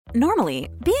Normally,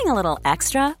 being a little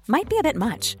extra might be a bit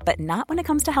much, but not when it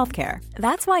comes to healthcare.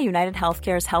 That's why United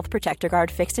Healthcare's Health Protector Guard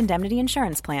fixed indemnity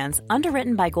insurance plans,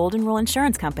 underwritten by Golden Rule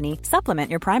Insurance Company, supplement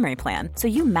your primary plan so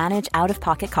you manage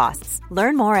out-of-pocket costs.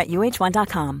 Learn more at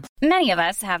uh1.com. Many of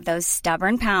us have those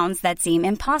stubborn pounds that seem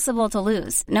impossible to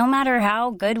lose, no matter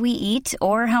how good we eat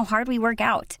or how hard we work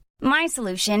out. My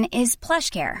solution is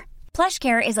PlushCare.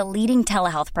 PlushCare is a leading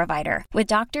telehealth provider with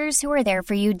doctors who are there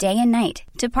for you day and night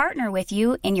to partner with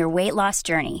you in your weight loss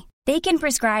journey. They can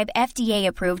prescribe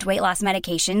FDA-approved weight loss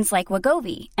medications like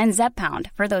Wegovy and Zepbound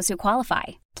for those who qualify.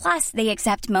 Plus, they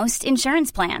accept most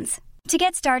insurance plans. To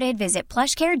get started, visit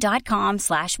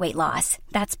plushcare.com/weightloss.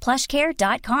 That's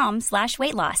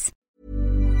plushcare.com/weightloss.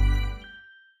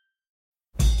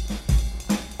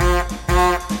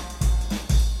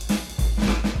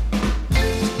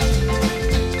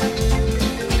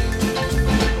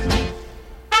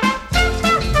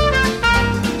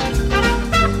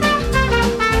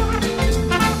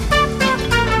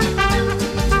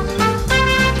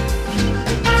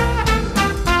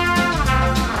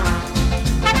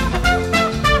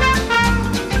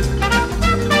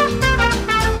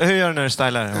 Hur gör du när du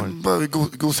stylar? Bara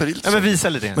gosar ilt. Ja, men visa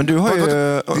lite. Men du har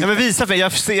ju... Ja, men visa för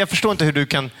jag förstår inte hur du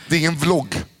kan... Det är ingen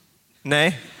vlogg.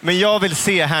 Nej, men jag vill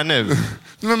se här nu.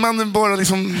 Men man bara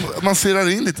liksom masserar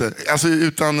in lite. Alltså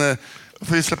utan...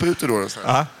 Får vi släppa ut det då? Så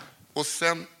här. Ja. Och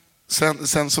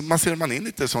sen så masserar man in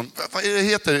lite sånt. Vad är det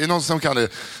heter? Är det någon som kallar det?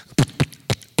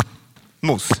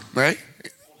 Mousse. Nej.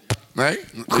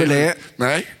 Gelé.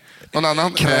 Nej. Någon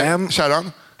annan? Kräm.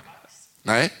 Kärran?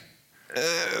 Nej.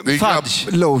 Fudge.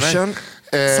 Lotion.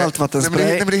 Saltvattenspray.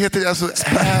 Nej, men det heter alltså...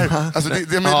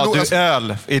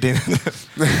 Öl i din...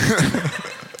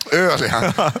 Öl,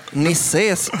 ja. Nisse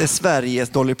är Sveriges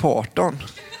Dolly Parton.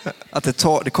 Att det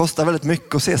kostar väldigt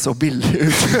mycket att se så billig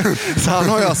ut. Så han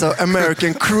har ju alltså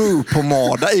American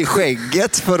Crew-pomada i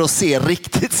skägget för att se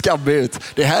riktigt skabbig ut.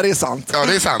 Det här är sant. Ja,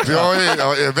 det är sant. Jag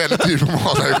är väldigt dyr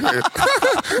pomada i skägget.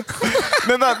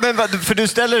 Men för du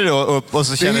ställer dig då upp och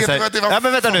så känner du så här... Ja,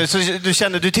 men vänta nu. Så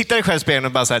du tittar i själv spegeln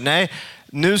och bara så här, nej,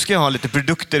 nu ska jag ha lite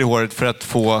produkter i håret för att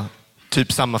få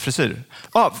typ samma frisyr.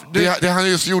 Det han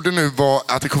just gjorde nu var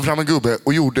att det kom fram en gubbe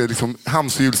och gjorde liksom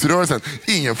hamsterhjulsrörelsen.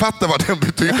 Ingen fattar vad den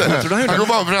betyder. Han går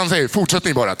bara fram och säger, fortsätt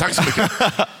ni bara, tack så mycket.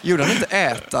 Gjorde han inte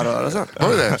äta-rörelsen? Var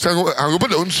det? Så han går på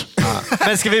lunch.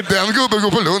 Men ska vi... Den gubben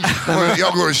går på lunch.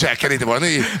 Jag går och käkar lite bara.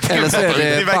 Eller så är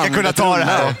det Ni verkar kunna ta det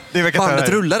här. Bandet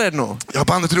rullar det nog. Ja,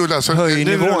 bandet rullar. Så höj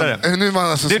nivån.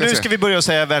 Nu ska vi börja och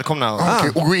säga välkomna.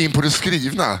 Okej, och gå in på det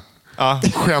skrivna. Ja.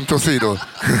 Skämt åsido.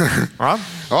 Ja.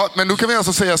 Ja, men då kan vi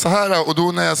alltså säga så här, och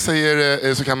då när jag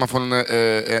säger så kan man få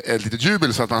ett litet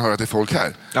jubel så att man hör att det är folk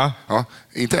här. Ja. Ja,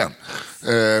 inte än.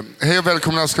 Hej och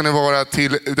välkomna ska ni vara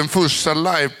till den första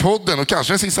livepodden och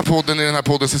kanske den sista podden i den här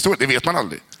poddens historia. Det vet man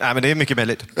aldrig. Nej, men det är mycket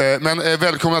möjligt. Men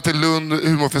välkomna till Lund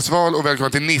humorfestival och välkomna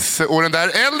till Nisse och den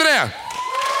där äldre.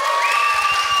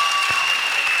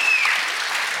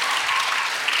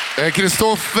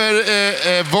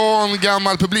 Kristoffer, van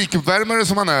gammal publikuppvärmare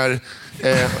som han är,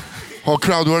 har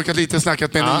crowdworkat lite,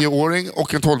 snackat med en 9-åring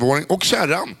och en 12-åring och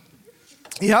kärran.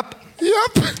 Japp.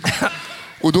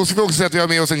 Och då ska vi också säga att vi har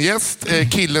med oss en gäst,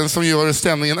 killen som gör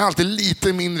stämningen alltid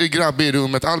lite mindre grabbig i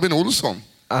rummet, Albin Olsson.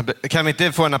 Kan vi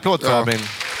inte få en applåd för Albin?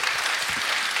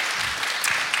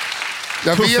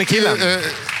 Jag vet ju,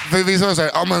 för vi sa så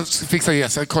här, man fixar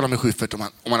gäst, kolla med Schyffert om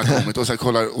man har kommit och sen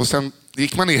kollar, och sen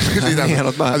gick man ner i den.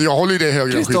 Alltså, jag håller ju det högre än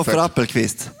Schyffert. Kristoffer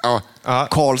Appelqvist. Ja.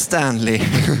 Carl Stanley.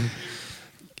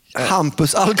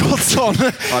 Hampus Algotsson.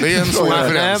 Ja, det är en stor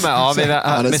referens.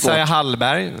 Messiah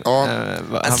Hallberg. Ja.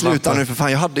 Sluta nu för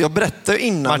fan. Jag berättade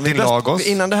innan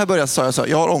det här började så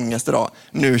jag har ångest idag.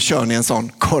 Nu kör ni en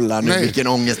sån. Kolla nu vilken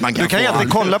ångest man kan få. Du kan egentligen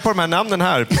kolla på de här namnen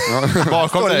här.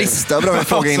 Bakom dig. En lista över en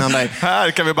fråga innan dig.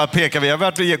 Här kan vi bara peka. Vi har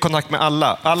varit i kontakt med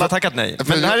alla. Alla har tackat nej.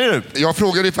 Men här är du. Jag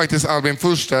frågade ju faktiskt Albin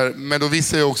först där, men då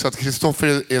visste jag också att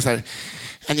Kristoffer är så här...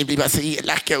 Ni blir bara så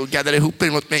elaka och gaddar ihop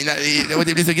er mot mig och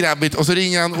det blir så grabbigt. Och så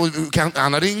ringer han och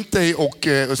han har ringt dig och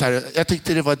så här, jag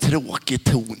tyckte det var en tråkig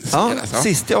ton.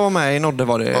 Sist jag var med i Nodde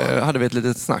hade vi ett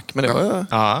litet snack, men det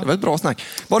var ett bra snack.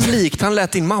 Vad likt han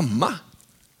lät din mamma.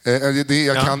 Det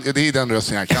är den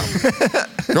rösten jag kan.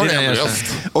 Jag är en röst.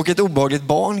 Och ett obehagligt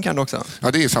barn kan du också.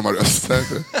 Ja, det är samma röst.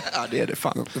 Ja, det är det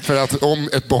fan. För att om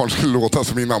ett barn skulle låta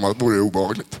som min mamma vore det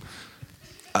obehagligt.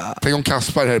 Tänk om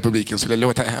Kaspar här i publiken skulle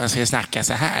låta han skulle snacka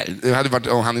så här. Det hade varit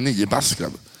om han är 9 bast.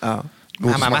 Ja.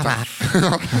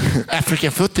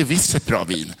 African Foot är visst ett bra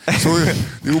vin. Så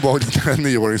det är obehagligt när en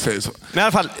 9-åring säger så. Men i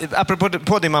alla fall, apropå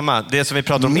på din mamma, det som vi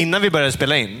pratade om innan vi började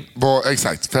spela in.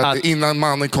 Exakt, för att innan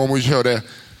mannen kom och körde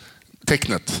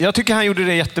tecknet. Jag tycker han gjorde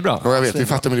det jättebra. Ja, jag vet, vi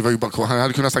fattar, men det var ju bara... Han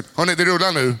hade kunnat sagt, hörni, det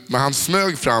rullar nu, men han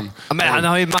smög fram. Ja, men han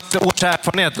har ju massor års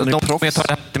erfarenhet. De som tar det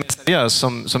här lite mer seriöst,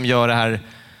 som gör det här,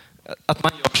 att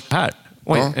man gör så här.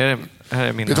 Oj, Ja.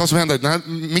 är min. Det var som hände, den här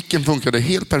micken funkade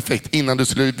helt perfekt innan du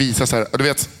skulle visa så här. Du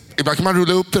vet, ibland kan man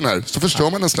rulla upp den här, så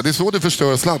förstör man en sladd. Det är så du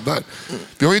förstör sladdar.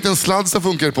 Vi har ju inte en sladd som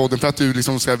funkar i podden för att du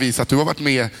liksom ska visa att du har varit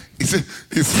med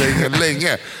i svängen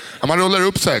länge. Ja, man rullar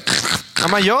upp så här. Ja,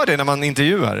 man gör det när man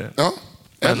intervjuar. Ja.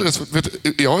 Eller så,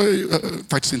 jag har ju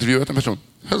faktiskt intervjuat en person.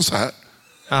 Höll så här.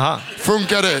 Aha.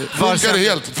 Funkar det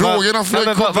helt? Frågorna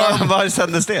flög fram. Var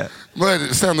sändes det?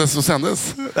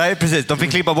 Sändes. Nej, precis. De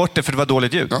fick klippa bort det för det var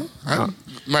dåligt ljud. Ja.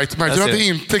 Märkte du att det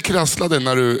inte krasslade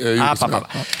när du gjorde så?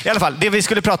 I alla fall, det vi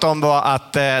skulle prata om var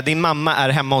att din mamma är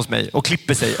hemma hos mig och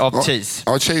klipper sig av Chase.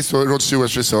 Ja, Chase och Rod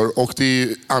Stewarts frisör. Och det är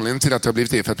anledningen till att det har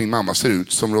blivit det för att min mamma ser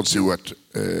ut som Rod Stewart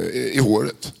i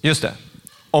håret. Just det.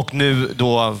 Och nu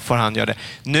då får han göra det.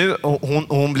 Nu,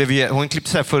 hon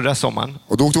klippte sig förra sommaren.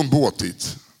 Och då åkte hon båt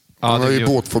dit. Hon har ju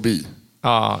båtfobi.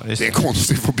 Ja, det är en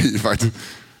konstig fobi faktiskt.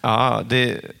 Ja,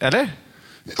 eller?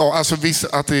 Ja, alltså visst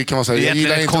att det kan vara så här.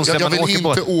 Jag vill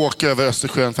inte åka över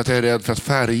Östersjön för att jag är rädd för att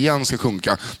färjan ska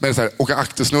sjunka. Men så här, åka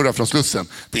aktersnurra från Slussen,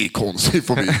 det är konstigt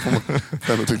fobi.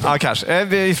 Ja,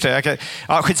 kanske.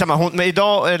 Ja, skitsamma. Men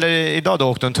idag då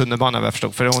åkte hon tunnelbana, vad jag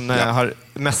förstod. För hon har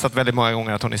mässat väldigt många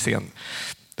gånger att hon är sen.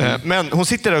 Men hon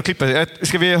sitter där och klipper.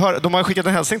 Ska vi höra? De har skickat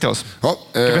en hälsning till oss. Ja,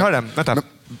 ska vi höra den? Vänta.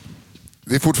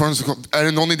 Det är fortfarande så. Är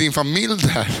det någon i din familj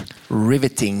där?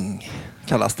 Riveting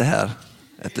kallas det här.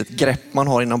 Ett grepp man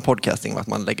har inom podcasting, att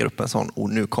man lägger upp en sån, och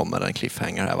nu kommer en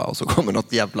cliffhanger här, va? Och så kommer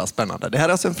något jävla spännande. Det här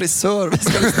är alltså en frisör vi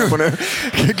ska lyssna på nu.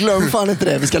 Glöm fan inte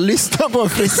det. Vi ska lyssna på en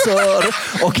frisör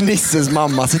och Nisses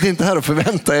mamma. Sitt inte här och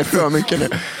förvänta er för mycket nu.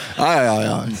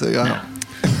 Ja. Så, ja.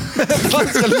 Man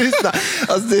ska lyssna.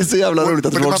 Alltså, det är så jävla roligt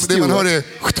att folk det man hör är...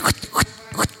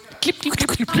 Klipp.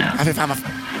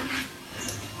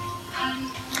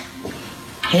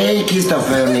 Hej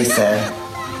Kristoffer och Nisse.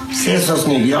 Se så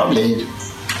snygg jag blir.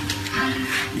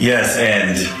 Yes,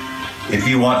 and if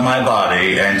you want my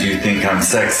body and you think I'm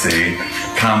sexy,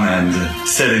 come and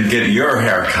sit and get your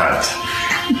hair cut.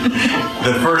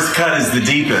 The first cut is the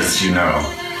deepest, you know.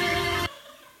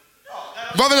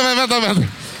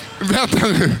 Vänta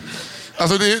nu.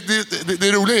 Alltså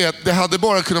det roliga är att det hade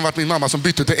bara kunnat varit min mamma som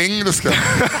bytte till engelska.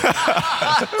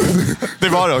 Det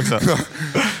var det också.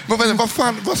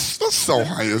 Vad sa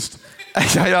han just?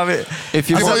 Det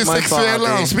var ju sexuella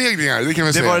anspegningar, det kan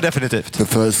vi säga. Det var det definitivt. The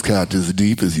first cut is the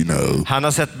deepest, you know. Han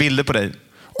har sett bilder på dig.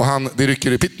 Och det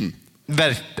rycker i pitten.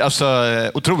 Alltså,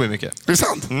 otroligt mycket. Det är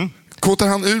sant. Kåtar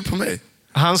han ur på mig?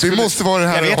 Det måste vara det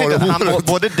här. Jag vet inte,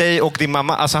 både dig och din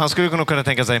mamma, alltså han skulle nog kunna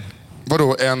tänka sig.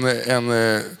 Vadå,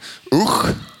 usch?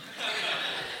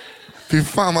 Fy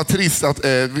fan vad trist att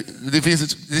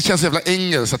det känns jävla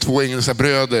engelskt att två engelska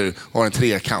bröder har en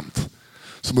trekant.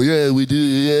 Så bara, we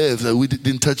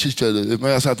didn't touch each other.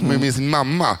 Men jag sa att med sin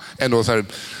mamma ändå så här,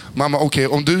 mamma, okej,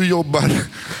 om du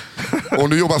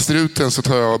jobbar struten så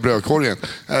tar jag brödkorgen.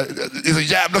 Det är så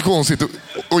jävla konstigt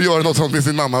att göra något sånt med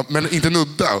sin mamma, men inte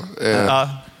nudda.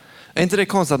 Är inte det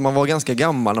konstigt att man var ganska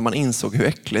gammal när man insåg hur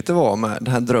äckligt det var med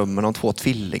den här drömmen om 2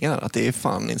 tvillingar? Att det är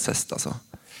fan incest alltså.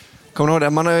 Kommer du ihåg det?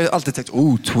 Man har ju alltid tänkt,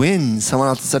 twins. Man har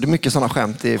alltid sett mycket sådana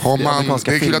skämt i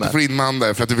amerikanska filmer. Det är kul att du får in man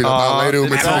där för att du vill att alla i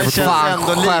rummet ska få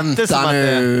skämta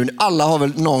nu. Alla har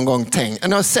väl någon gång tänkt,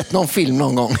 ni har sett någon film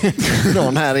någon gång.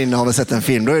 Någon här inne har väl sett en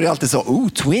film. Då är det alltid så,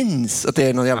 twins. Att det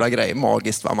är någon jävla grej,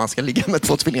 magiskt. Va? Man ska ligga med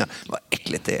 2 tvillingar. Vad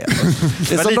äckligt det är.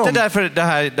 Det är lite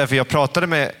därför jag pratade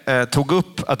med, tog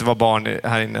upp att det var barn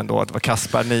här inne ändå. Att det var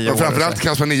Kaspar 9 år. Framförallt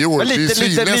Kaspar 9 år.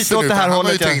 Lite åt det här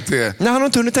hållet. Nej, han har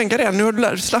inte hunnit tänka det.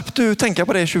 Nu slapp du tänka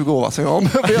på det i 20 år som jag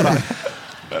behöver göra.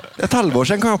 Ett halvår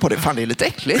sedan kom jag på det. Fan, det är lite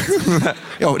äckligt.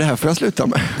 Ja, det här får jag sluta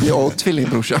med. Jag och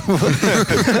tvillingbrorsan.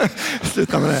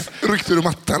 Sluta med det. Ryckte du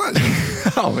mattarna?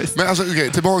 Ja, visst. Men alltså,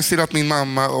 tillbaka till att min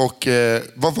mamma och...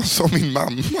 vad sa min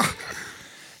mamma?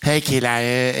 Hej killar,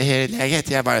 hur är läget?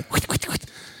 Jag bara...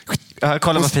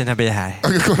 Kolla vad fina blir här.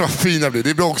 Kolla vad fina blir. Det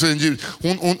är bra också en ljud.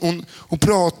 Hon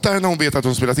pratar när hon vet att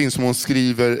hon spelat in, som hon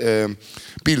skriver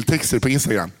bildtexter på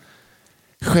Instagram.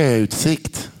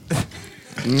 Sjöutsikt.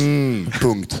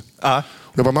 Punkt. Jag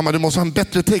bara, mamma, du måste ha en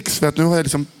bättre text för att nu har jag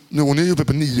liksom, hon är uppe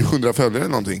på 900 följare eller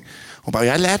någonting. Hon bara,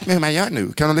 jag har lärt mig hur man gör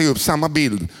nu. Kan hon lägga upp samma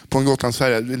bild på en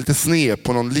Gotlandsfärja, lite sned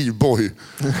på någon livboj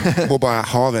och bara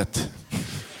havet.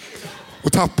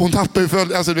 Och hon tappar ju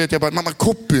följare, alltså du vet, jag bara, mamma,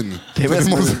 copyn. Det är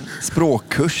väl en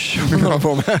språkkurs. Men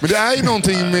det är ju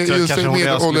någonting med just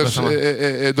medelålders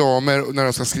damer när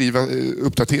de ska skriva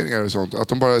uppdateringar och sånt. Att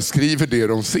de bara skriver det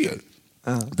de ser.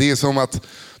 Det är som att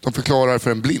de förklarar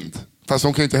för en blind. Fast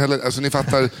de kan inte heller... Alltså ni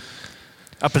fattar...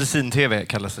 Apelsin-TV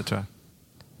kallas det, tror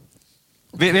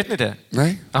jag. Vet ni det?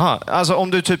 Nej. Aha, alltså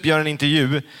om du typ gör en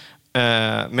intervju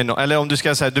eller om du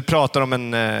ska säga, du pratar om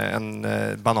en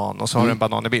banan och så har du en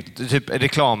banan i bild. Typ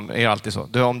reklam är alltid så.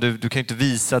 Du kan ju inte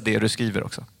visa det du skriver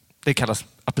också. Det kallas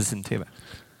apelsin-TV.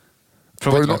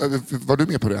 Var du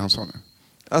med på det han sa nu?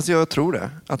 Alltså jag tror det.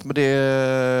 Att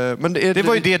det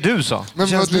var ju det du sa. Men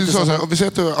vad du sa så här, om vi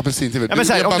säger att du har apelsin-TV. Ja, men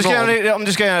så här, om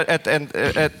du ska göra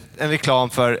en reklam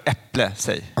för äpple,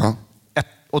 säg.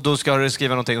 Och då ska du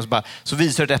skriva någonting och så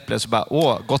visar du ett äpple så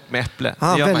bara, gott med äpple.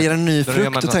 Han väljer en ny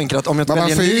frukt och tänker att om jag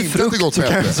väljer en ny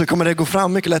frukt så kommer det gå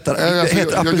fram mycket lättare. Det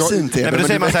heter apelsin-TV. Men då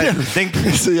säger man så här, det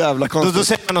är så jävla konstigt. Då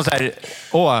säger man något så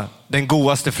här, den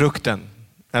godaste frukten.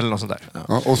 Eller något sånt där.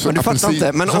 Ja, men du fattar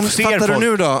inte. Men fattar du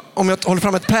nu då? Om jag håller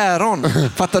fram ett päron,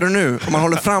 fattar du nu? Om man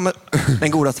håller fram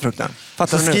den godaste frukten.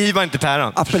 Fattar så du nu? Skriva inte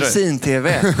päron.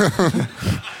 Apelsin-TV.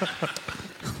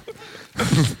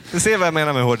 Du ser vad jag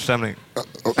menar med hård stämning.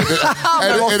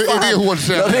 Är det hård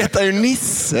stämning? Jag retar ju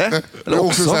Nisse. Eller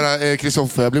också så här,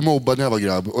 Kristoffer, jag blev mobbad när jag var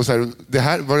grabb. Och så här, det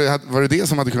här, var det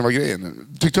som hade kunnat vara grejen?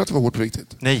 Tyckte du att det var hårt på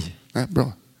riktigt? Nej. Nej,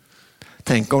 bra.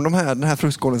 Tänk om den här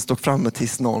fruktskålen stod framme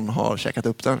tills någon har käkat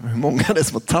upp den. Hur många är det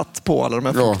som har tagit på alla de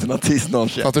här frukterna tills någon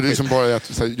käkat? Fattar du som bara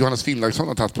att Johannes Finnlaugsson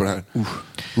har tagit på det här?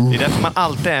 Det är därför man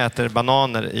alltid äter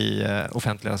bananer i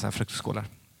offentliga fruktskålar.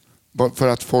 För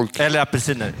att folk... Eller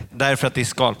apelsiner. Därför att det är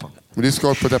skal på. Men det är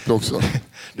skal på ett äpple också.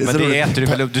 Men det äter du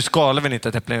väl? Du skalar väl inte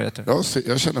ett äpple? Vet du? Ja,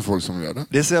 jag känner folk som gör det.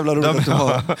 Det är så jävla roligt att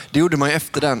ha. Det gjorde man ju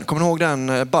efter den. Kommer ni ihåg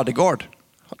den Bodyguard?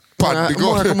 Många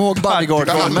kommer ihåg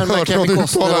Bodyguard. Men Kevin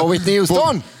Costner och Whitney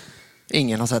Houston.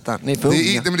 Ingen har sett den. Ni är för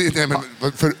unga.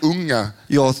 För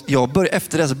unga.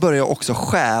 Efter det så började jag också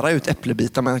skära ut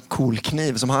äpplebitar med en cool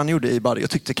kniv som han gjorde i Bodyguard. Jag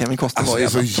tyckte Kevin Costner var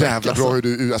jävla. Det är så jävla bra hur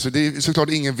du... Alltså, det är såklart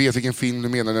ingen vet vilken film du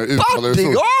menar när du uttalar det.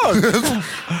 Bodyguard!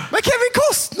 Men Kevin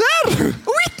Costner!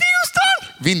 Och Whitney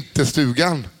Houston!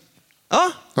 Vinterstugan.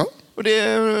 Ja. Och det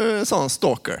är en sån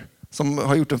stalker som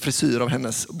har gjort en frisyr av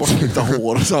hennes bortklippta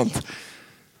hår och sånt.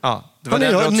 Ja,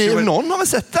 någon har väl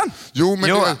sett den? Jo,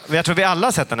 jag tror vi alla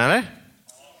har sett den, eller?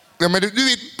 Ja, men du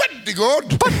vet,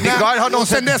 Bodyguard har någon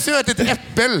sen dess ett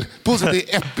äppel. På så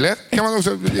det är äpple. Kan man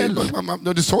också...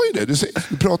 Du sa ju det.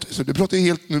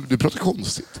 Du pratar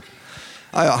konstigt.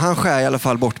 Ja, han skär i alla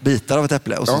fall bort bitar av ett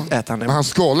äpple och så äter han det. Men han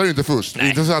skalar inte först. Nej,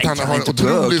 inte så att han har en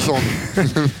otrolig sån...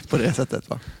 På det sättet,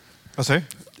 va? Vad säger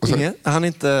du?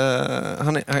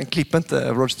 Han klipper inte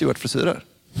Rod Stewart-frisyrer.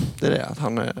 Det är det att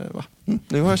han... Va?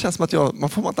 Nu har jag känt som att man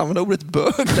får inte använda ordet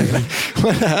bög längre.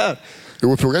 Vad är det här?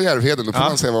 Jo, fråga Järvheden, då får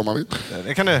man säga vad man vill.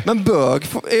 Det kan du. Men bög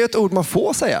är ett ord man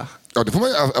får säga. Ja, det får man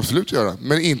absolut göra.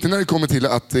 Men inte när det kommer till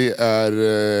att det är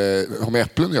har med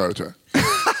äpplen att göra, tror jag.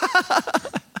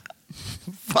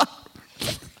 Va?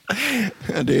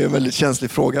 Det är en väldigt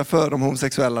känslig fråga för de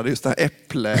homosexuella. Det är just det här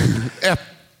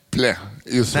äpple.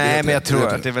 Just nej, men jag tror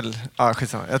att det är väl... Ja,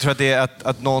 skitsamma. Jag tror att det är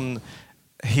att någon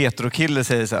heterokille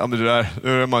säger så här, men du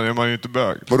är man ju inte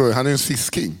bög. Vadå, han är en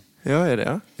cisking. Ja, är det?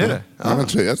 Ja. Är det? Ja, men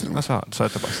tror jag till och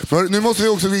med. Nu måste vi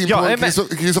också gå in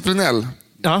på Kristoffer Linell.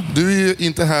 Ja. Du är ju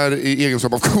inte här i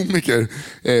egenskap av komiker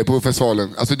på festivalen.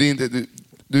 Alltså, du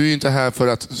är ju inte här för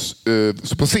att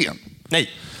stå på scen. Nej.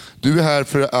 Du är här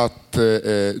för att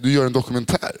du gör en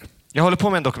dokumentär. Jag håller på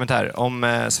med en dokumentär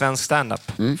om svensk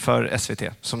stand-up för SVT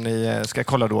som ni ska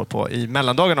kolla då på i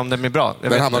mellandagen om den blir bra.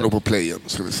 Den hamnar nog på playen,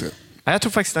 ska vi se. Ja, jag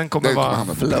tror faktiskt den kommer vara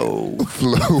flow.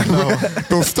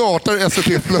 De startar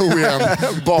SVT Flow igen.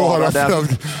 bara för att...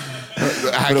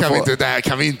 Det här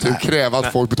kan vi inte kräva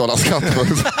att folk betalar skatt för.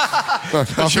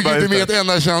 Han fick inte med ett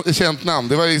enda känt namn.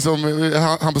 Det var liksom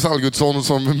Hampus Algotsson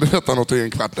som berättade något i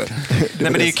en kvart. Nej,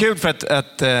 men det är kul för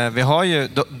att vi har ju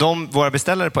våra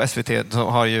beställare på SVT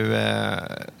har ju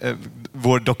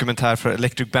vår dokumentär för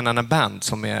Electric Banana Band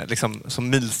som är liksom som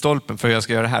milstolpen för hur jag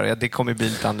ska göra det här. Det kommer bli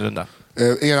lite annorlunda.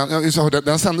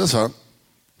 Den sändes, va?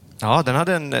 Ja, det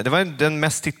var den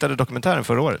mest tittade dokumentären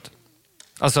förra året.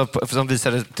 Alltså som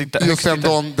visade... Just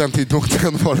den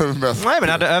tidpunkten var den mest. Nej, men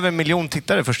det hade över 1 miljon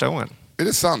tittare första gången. Är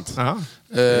det sant? Ja.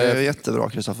 Det är jättebra,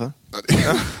 Kristoffer.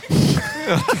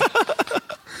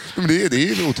 Men det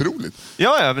är ju otroligt.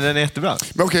 Ja, men den är jättebra.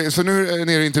 Men okej, så nu är ni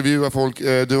nere och intervjuar folk.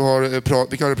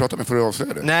 Vilka har du pratat med för att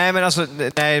avslöja det?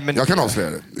 Nej, men... Jag kan avslöja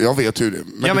det. Jag vet hur det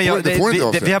är. Men det får inte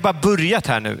avslöja. Vi har bara börjat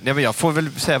här nu. Jag får väl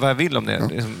säga vad jag vill om det.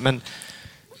 Ja.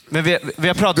 Men vi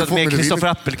har pratat med Kristoffer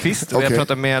Appelqvist, vi har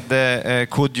pratat med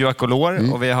Kodjo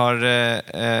Akolor och vi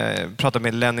har pratat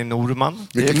med Lenny Norman.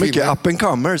 Det är mycket up and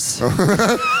comers. Ja,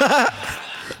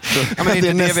 men det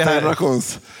är nästa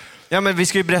generations. Ja, men vi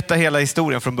ska ju berätta hela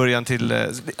historien från början till...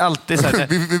 alltid så här,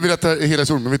 vi berättar hela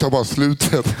historien, men vi tar bara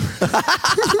slutet.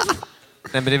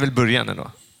 Nej, men det är väl början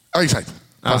ändå? Ja, exakt.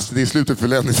 Fast det är slutet för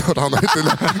Lenny så han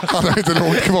har inte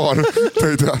långt kvar.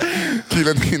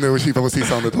 Killen hinner och kippa på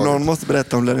sista andetaget. Någon måste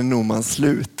berätta om Lenny Normans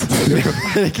slut.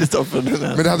 Kristoffer.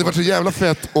 Men det hade varit så jävla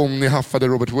fett om ni haffade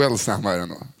Robert Wells när han var här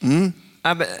ändå.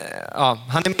 Ja,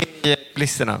 han är med i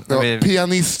listorna. Ja,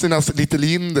 pianisternas Little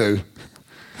Jinder.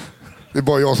 Det är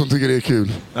bara jag som tycker det är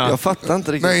kul. Ja. Jag fattar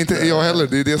inte riktigt. Nej, inte jag heller.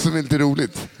 Det är det som är lite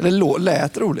roligt. Det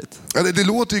lät roligt. Ja, det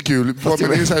låter ju kul. Men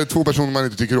det är så här, 2 personer man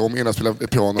inte tycker om. Ena spelar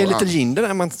piano. Är Little Jinder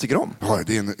där man inte tycker om? Ja,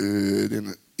 det är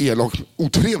en elak,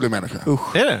 otrevlig människa.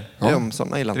 Usch. Är det? Ja,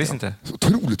 sådana gillar jag. Inte. Så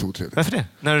otroligt otrevlig. Varför det?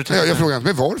 Jag frågar inte,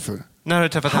 men varför? När har du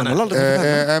träffat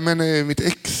henne? Mitt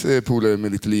ex polare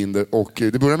med Little Jinder. Och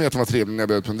det började med att hon var trevlig när jag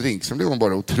började på en drink. Sen blev hon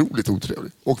bara otroligt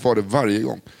otrevlig. Och var det varje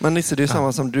gång. Men Nisse, det är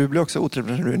samma som du blir också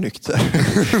otrevlig när du är nykter.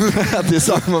 Det är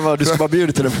samma, du ska bara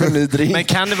bjuda till en ny drink. Men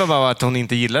kan det vara bara att hon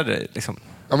inte gillar dig? Liksom?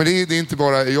 Ja, men det är inte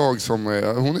bara jag som...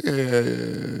 Hon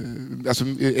alltså,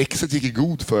 exet gick i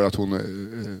god för att hon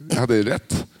hade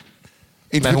rätt.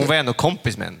 Men hon var ändå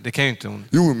kompis med en. Det kan ju inte hon...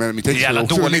 Jo, men mitt ex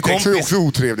är också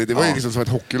otrevligt. Det var ju liksom som ett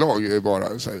hockeylag bara.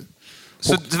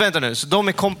 Så vänta nu, så de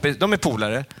är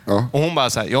polare och hon bara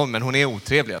såhär, ja men hon är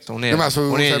otrevlig. Hon är,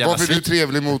 varför är du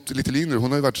trevlig mot Little Jinder?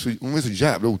 Hon var så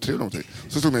jävla otrevlig mot dig.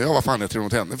 Så stod man, vad fan är jag trevlig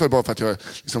mot henne? Bara för att jag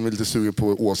liksom är lite sugen på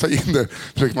Åsa Jinder.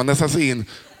 Försöker man nästan se in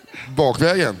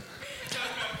bakvägen.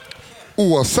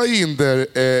 Åsa Jinder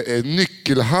är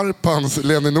nyckelharpans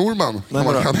Lenny Norman.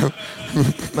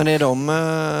 Men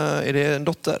är det en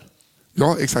dotter?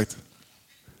 Ja, exakt.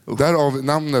 Därav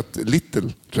namnet Little,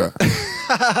 tror jag.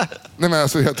 Nej, men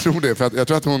alltså, jag tror det. För att jag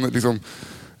tror att hon liksom...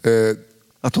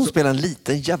 Att hon spelar en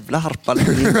liten jävla harpa. Det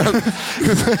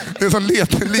är en sån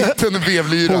liten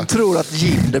vevlyra. Hon tror att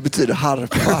Jinder betyder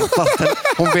harpa. Fast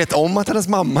hon vet om att hennes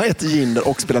mamma heter Jinder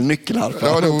och spelar nyckelharpa.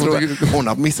 Ja, hon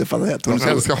har missuppfattat. Hon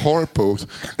älskar harpo också.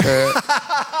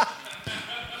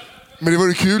 Men det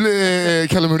var kul,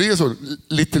 Kalle Moraeus,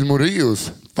 Little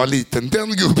Moraeus. Vad liten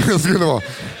den gubben skulle vara.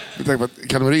 Jag tänker på att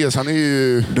Kalle Moraeus, han är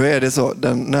ju... Då är det så,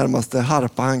 den närmaste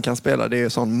harpa han kan spela, det är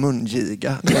sån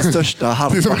mungiga. Den största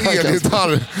harpa. Det är som en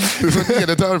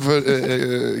elgitarr för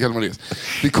Kalle Moraeus.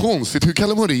 Det är konstigt hur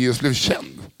Kalle Moraeus blev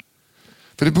känd.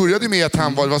 För det började med att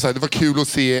han det var kul att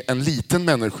se en liten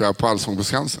människa på Allsång på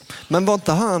Skansen. Men var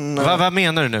inte han... Vad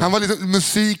menar du nu? Han var liksom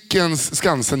musikens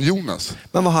Skansen-Jonas.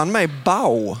 Men var han med i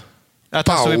Bau? Att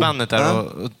han stod i bandet där. Ja.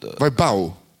 Vad är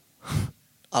Bau?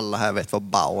 Alla här vet vad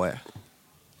Bau är.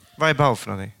 Vad är Bau för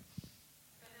någonting?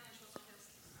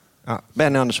 Ja.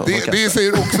 Benny Andersson. Det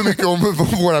säger också mycket om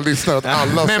våra lyssnare. Att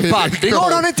alla men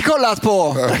Baddigård har ni inte kollat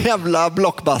på. Jävla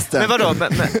blockbuster. Men vadå?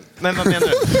 Men vad menar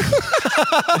du?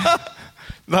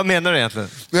 Vad menar du egentligen?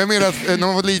 Jag menar att när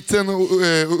man var liten och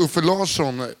Uffe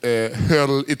Larsson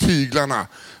höll i tyglarna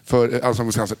för Allsång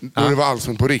på Skansen. Då det var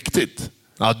Allsång på riktigt.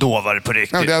 Ja, då var det på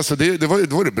riktigt. Ja, då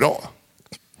var det bra.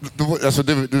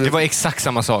 Det var exakt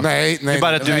samma sak. Nej. Det är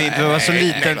bara att du var så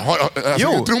liten.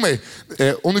 Jo. Tro mig.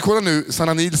 Om du kollar nu,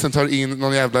 Sanna Nielsen tar in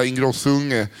någon jävla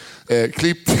ingrossunge.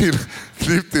 Klipp till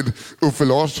Uffe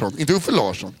Larsson. Inte Uffe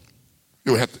Larsson.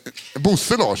 Jo,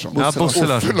 Bosse Larsson. Ja, Bosse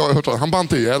Larsson. Han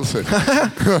bantade ihjäl sig. Det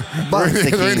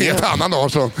var en helt annan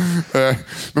Larsson.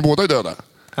 Men båda är döda.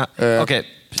 Okej.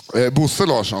 Bosse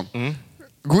Larsson.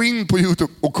 Gå in på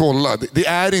YouTube och kolla. Det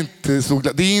är inte så,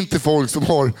 det är inte folk som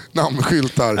har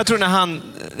namnskyltar. Jag tror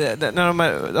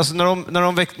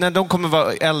när de kommer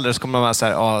vara äldre så kommer de vara så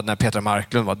här, när Petra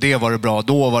Marklund var, det var det bra,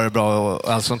 då var det bra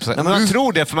och allt sånt. Men man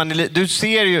tror det, för du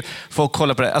ser ju folk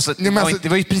kolla på det. Alltså, det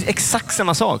var ju precis exakt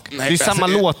samma sak. Det är ju samma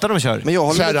låtar de kör.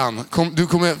 Men Kärran, du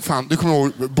kommer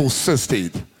ihåg Bosses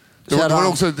tid. Det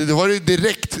var ju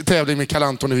direkt tävling med Kalle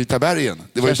Anton i Vita bergen.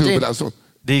 Det var ju dubbel alltså.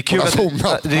 Det är kul att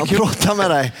prata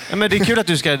med dig. Ja, men det är kul att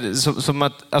du ska som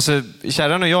att alltså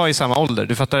Kärran och jag är i samma ålder.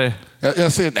 Du fattar det?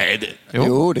 Jag ser nej det.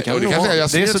 Jo, det kan du ha. Jag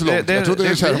ser så långt. Jag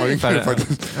trodde Kärran var yngre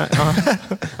faktiskt.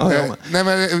 Nej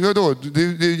men då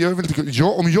det gör väl inte kul.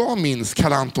 Om jag minns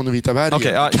Kalle Anton i Vita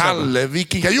bergen. Kalle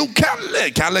Vikinga. Jo,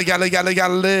 Kalle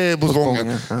på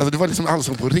Svången. Alltså det var liksom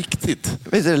Allsång på riktigt.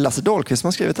 Vet du, det är Lasse Dahlqvist som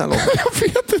har skrivit den låten. Jag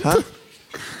vet inte.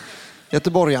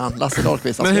 Göteborgaren, Lasse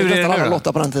Dahlqvist. Men hur är det nu då?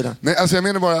 Lotta på den tiden. Nej, alltså jag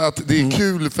menar bara att det är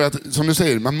kul för att, som du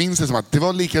säger, man minns det som att det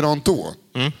var likadant då.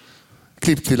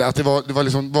 Klipp till att det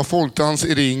var folkdans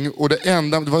i ring och det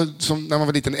var som när man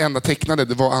var liten, det enda tecknade,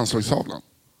 det var anslagstavlan.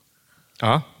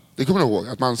 Ja. Det kommer du ihåg,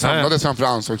 att man samlades framför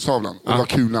anslagstavlan och det var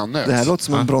kul när han nöts. Det här låter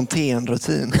som en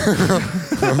Brontén-rutin.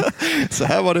 Så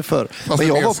här var det förr. Men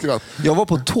jag var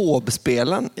på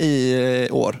Tåbspelen i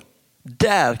år.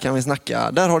 Där kan vi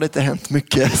snacka. Där har det inte hänt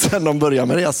mycket sedan de började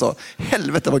med det. Alltså,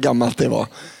 helvete vad gammalt det var.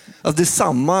 Alltså det är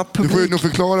samma publik. Du får ju nog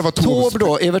förklara vad Taube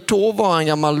då. Evert Taube var en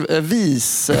gammal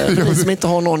vis som inte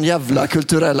har någon jävla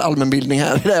kulturell allmänbildning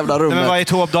här i det jävla rummet. Men vad är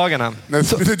Taube-dagarna? Nu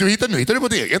hittar du på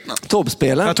ett eget namn.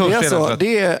 Taube-spelen. Ja, Taube-spelen,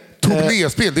 det är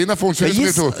Turnéspel, det är när folk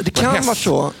känner det kan vara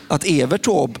så att Evert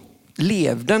Taube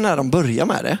levde när de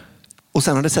började med det. Och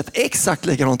sen har det sett exakt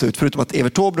likadant ut, förutom att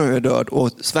Evert Taube nu är död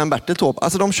och Sven-Bertil Taube.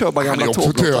 Alltså de kör bara gamla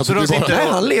Taube. Alltså,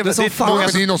 Han lever som fan.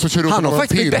 Det är någon som kör upp han har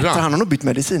faktiskt blivit bättre. pirra. Han har nog bytt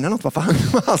medicin eller något. Varför han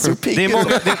var så pigg. Det är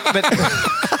många,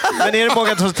 men är det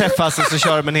många som träffas och så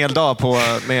kör de en hel dag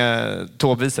med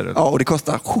Taube-visor? Ja, och det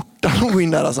kostar skjortan att gå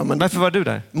in där. Alltså. Men varför var du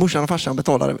där? Morsan och farsan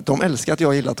betalade. De älskar att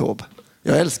jag gillar Taube.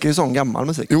 Jag älskar ju sån gammal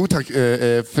musik. Jo tack.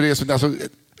 För det som, alltså,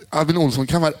 Albin Olsson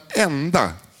kan varenda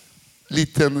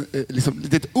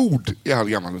litet ord i all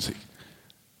gammal musik.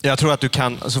 Jag tror att du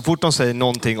kan, så fort de säger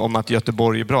någonting om att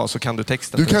Göteborg är bra så kan du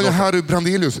texten. Du kan ju Harry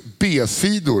Brandelius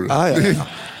B-sidor. Ja.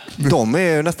 De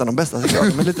är ju nästan de bästa.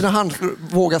 Men lite när han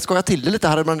vågar skoja till det lite.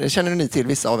 Harry Brandelius, känner ni till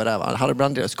vissa av er där? Va? Harry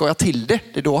Brandelius, skoja till det.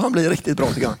 Det är då han blir riktigt bra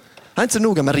tycker jag. Han är inte så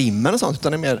noga med rimmen och sånt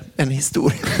utan det är mer en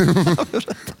historia.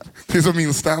 Det är som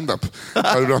min stand-up.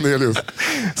 Harry Brandelius.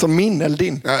 Som min eller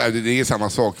din? Ja, det är samma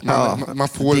sak. Man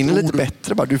får din är lite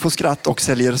bättre bara. Du får skratt och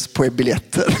säljer på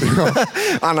biljetter. Ja.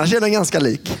 Annars är den ganska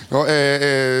lik. Ja,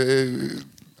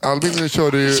 Albin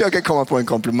körde ju... Försöker komma på en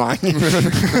komplimang.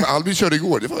 Albin körde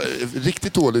igår. Det var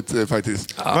riktigt dåligt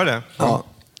faktiskt. Ja. Var det? Ja.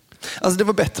 Alltså det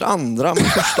var bättre andra, men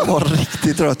första var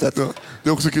riktigt rötet. Ja. Det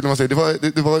är också kul när man säger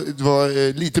det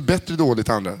var lite bättre dåligt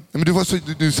andra. Men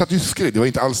du satt ju skrädd. Det var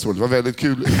inte alls dåligt. Det var väldigt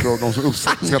kul för de som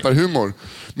uppskattar humor.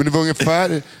 Men det var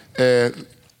ungefär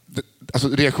alltså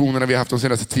reaktionerna vi har haft de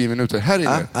senaste 10 minuter här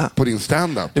inne på din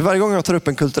stand-up. Det är varje gång jag tar upp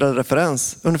en kulturell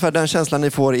referens. Ungefär den känslan ni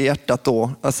får i hjärtat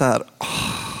då. Så här,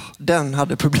 den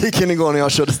hade publiken igår när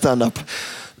jag körde stand-up.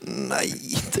 Nej,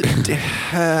 inte det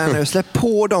här nu. Släpp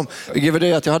på dem. Det var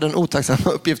det att jag hade den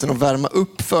otacksamma uppgiften att värma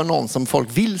upp för någon som folk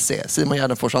vill se. Simon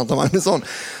Gärdenfors och Anton Magnusson.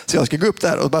 Så jag ska gå upp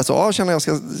där och bara så, känner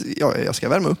jag ska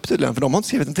värma upp tydligen. För de har inte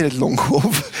skrivit en tillräckligt lång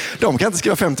show. De kan inte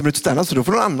skriva 50 minuter stand-up så då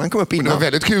får någon annan komma upp innan. Det var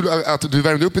väldigt kul att du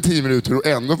värmde upp i 10 minuter och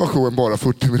ändå var showen bara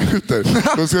 40 minuter.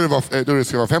 Då ska det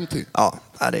vara 50. Ja,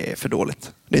 det är för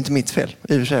dåligt. Det är inte mitt fel,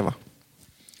 i och för sig va?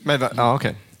 Men, ja,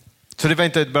 okej. Så det var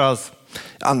inte bra alls?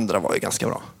 Andra var ju ganska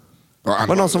bra. Ja,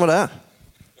 var det någon som var där?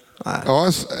 Nej.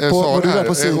 Ja, var du där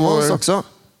på Simons också?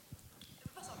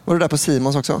 Var du där på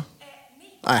Simons också?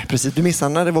 Nej, precis. Du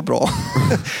missade när det var bra.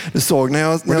 Du såg när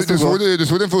jag du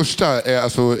såg den första,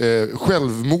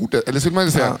 självmordet, eller skulle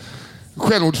man säga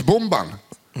självmordsbombaren.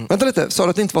 Vänta lite, sa du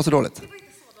att det inte var så dåligt?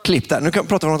 Klipp där, nu kan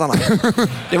prata om något annat.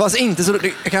 Det var alltså inte så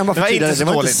dåligt. Jag kan bara förtydliga det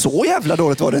var inte så jävla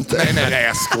dåligt var det inte. Nej,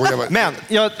 jag skojar. Men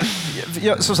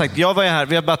jag, som sagt, jag var ju här,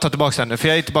 vi har bara tagit tillbaka här nu, för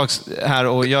jag är tillbaka här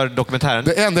och gör dokumentären.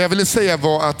 Det enda jag ville säga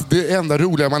var att det enda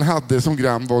roliga man hade som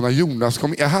gram var när Jonas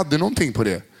kom. Jag hade någonting på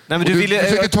det. Nej, men du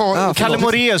ville Kalle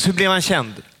Moraeus, hur blev han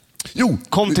känd? Jo,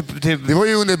 det var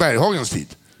ju under Berghagens tid.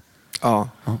 Ja.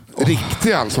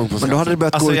 Riktig allsång på. Men då hade det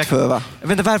börjat gå ut för va? Jag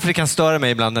vet inte varför det kan störa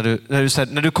mig ibland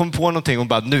när du kommer på någonting och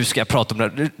bara, nu ska jag prata om det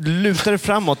här. Du lutar dig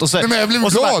framåt och så... Nej, men jag blev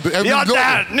glad.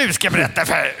 Där, nu ska jag berätta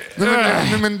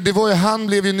för... Men det var ju, han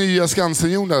blev ju nya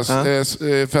Skansen-Jonas.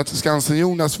 För att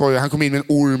Skansen-Jonas var ju, han kom in med en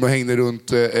orm och hängde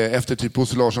runt efter typ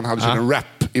Bosse Larsson hade kört en rap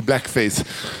i blackface.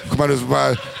 Kom han och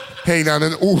bara... hängde han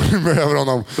en orm över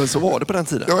honom. Men så var det på den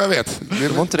tiden. Ja, jag vet. Det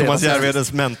var inte Thomas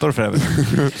Järvedens mentor för övrigt.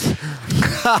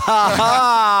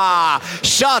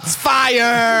 Shots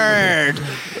fired!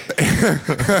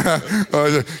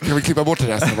 Kan vi klippa bort det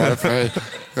resten?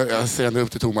 Jag ser ändå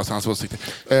upp till Thomas och hans åsikter.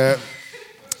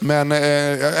 Men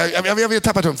jag vill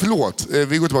tappa tum. Förlåt,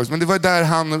 vi går tillbaka. Men det var där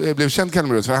han blev känd, Kalle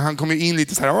Moraeus. För han kom ju in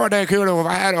lite så här, det är kul att vara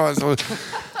här. Och så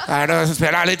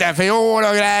spelade han lite fiol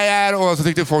och grejer. Och så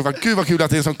tyckte folk, gud vad kul att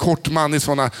det är en sån kort man i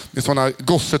såna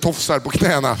gossetofsar på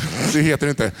knäna. Det heter det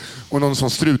inte. Och någon sån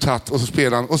struthatt. Och så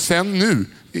spelar han. Och sen nu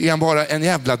är han bara en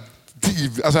jävla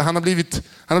div. Alltså han har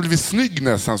blivit snygg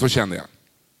nästan, så känner jag.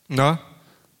 Ja.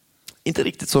 Inte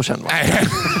riktigt så känd va?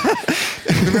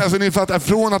 Men alltså, ni fattar,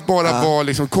 från att bara vara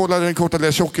liksom, kolla den korta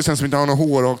lilla tjockisen som inte har något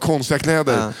hår och konstiga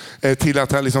kläder till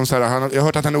att han liksom så här, jag har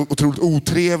hört att han är otroligt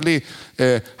otrevlig.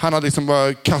 Han hade liksom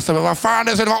bara kastat vad fan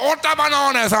det var 8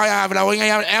 bananer sa jävla och inga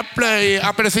jävla äpple i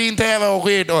apelsin-tv och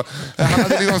skit. Och han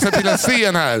hade liksom sett till en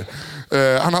scen här.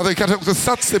 Han hade kanske också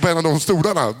satt sig på en av de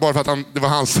stolarna bara för att det var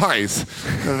hans size.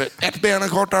 Ett ben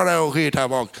kortare och skit här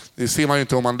bak. Det ser man ju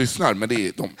inte om man lyssnar, men det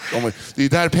är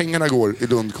där pengarna går i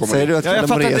Lund. Säger du att jag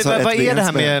fattar inte, vad är det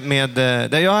här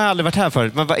med jag har aldrig varit här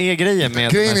förut, men vad är grejen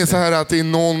med... Grejen är så här att det är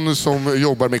någon som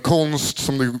jobbar med konst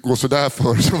som det går så där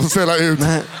för, som ställa ut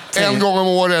en gång om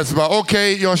året så bara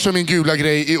okej, jag kör min gula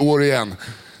grej i år igen.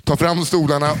 tar fram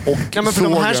stolarna och ja, men för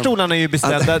de här stolarna är ju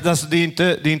beställda. Alltså, det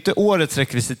är inte årets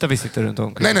rekvisita vi sitter runt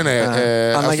omkring.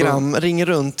 Nej. Anagram ringer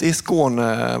runt i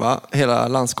Skåne, hela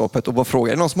landskapet och bara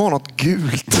frågar, är det någon som har något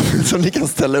gult som ni kan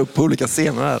ställa upp på olika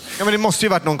scener här? Ja, men det måste ju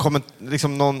varit någon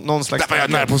slags... Där var jag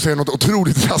nära på att säga något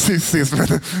otroligt rasistiskt,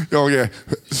 men jag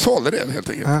sålde det helt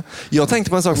enkelt. Jag tänkte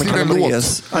på en sak med Kalle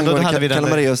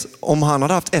Moraeus. Om han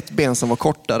hade haft ett ben som var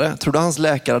kortare, tror du hans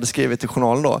läkare hade skrivit till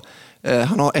journalen då?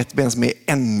 Han har ett ben som är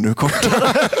ännu kortare.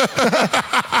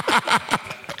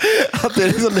 Att det är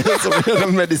liksom det som är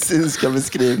den medicinska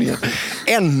beskrivningen.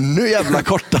 Ännu jävla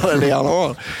kortare än det han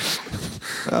har.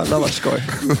 Ja, det var skoj.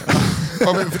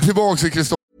 Ja, men tillbaka till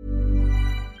Kristoffer.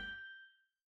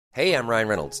 Hey, I'm Ryan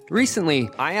Reynolds. Recently,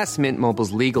 I asked Mint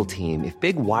Mobile's legal team if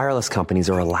big wireless companies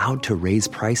are allowed to raise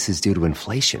prices due to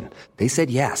inflation. They said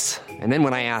yes. And then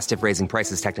when I asked if raising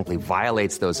prices technically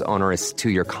violates those onerous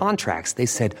two-year contracts, they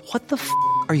said, "What the f***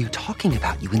 are you talking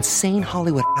about, you insane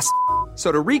Hollywood ass?"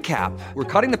 So to recap,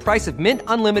 we're cutting the price of Mint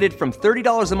Unlimited from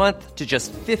 $30 a month to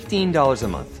just $15 a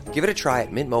month. Give it a try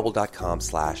at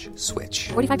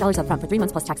mintmobile.com/switch. $45 up front for 3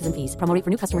 months plus taxes and fees. Promo rate for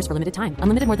new customers for limited time.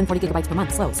 Unlimited more than 40 gigabytes per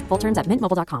month. Slows full terms at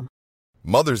mintmobile.com.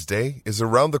 Mother's Day is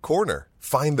around the corner.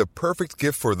 Find the perfect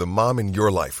gift for the mom in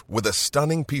your life with a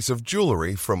stunning piece of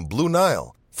jewelry from Blue Nile.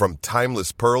 From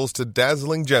timeless pearls to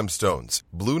dazzling gemstones,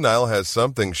 Blue Nile has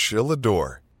something she'll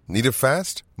adore. Need it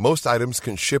fast? Most items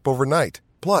can ship overnight.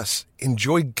 Plus,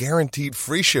 enjoy guaranteed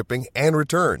free shipping and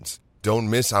returns. Don't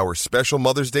miss our special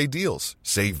Mother's Day deals.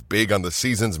 Save big on the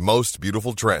season's most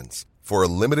beautiful trends. For a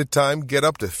limited time, get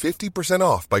up to 50%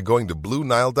 off by going to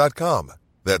BlueNile.com.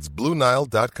 That's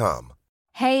BlueNile.com.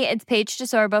 Hey, it's Paige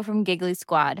DeSorbo from Giggly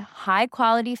Squad. High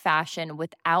quality fashion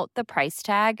without the price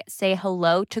tag. Say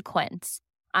hello to Quince.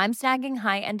 I'm snagging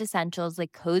high-end essentials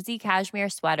like cozy cashmere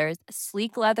sweaters,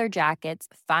 sleek leather jackets,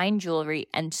 fine jewelry,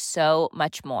 and so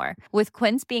much more. With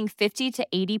Quince being 50 to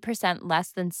 80%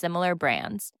 less than similar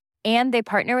brands. And they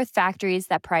partner with factories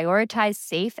that prioritize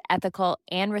safe, ethical,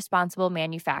 and responsible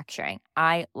manufacturing.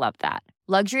 I love that.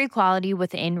 Luxury quality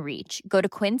within reach. Go to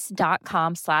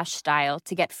quince.com/style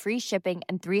to get free shipping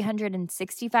and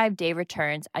 365-day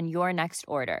returns on your next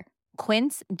order.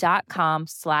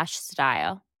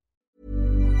 quince.com/style.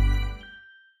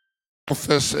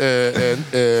 Offers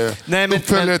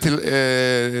uppföljare till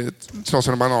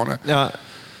Trasan och bananer. Ja.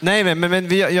 Nej, men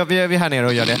vi är här nere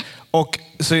och gör det. Och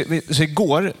så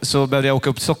igår så började jag åka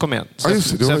upp till Stockholm igen. Ja,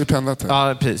 just det. Du har ju pendlat här.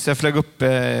 Ja, precis. Jag flög upp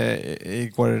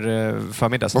igår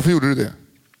förmiddag. Varför gjorde du det?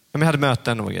 Jag hade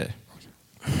möten och grejer.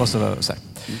 Och så här.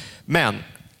 Men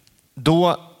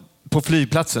då på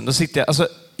flygplatsen, då sitter jag... Alltså,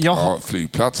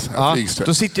 flygplats.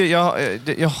 Då sitter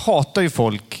jag hatar ju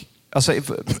folk. Alltså,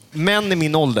 män i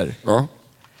min ålder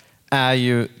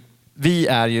vi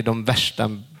är ju de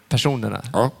värsta personerna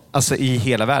alltså i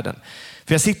hela världen.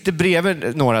 För jag sitter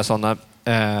bredvid några sådana och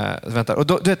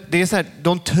det är så här,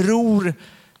 de tror,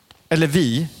 eller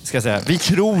vi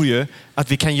tror ju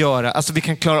att vi kan vi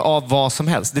kan klara av vad som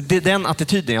helst. Det är den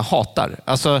attityden jag hatar.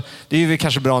 Alltså, det är ju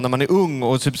kanske bra när man är ung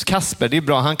och typ Kasper, det är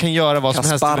bra, han kan göra vad som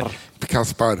helst.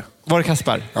 Kaspar. Var det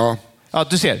Kaspar? Ja. Ja,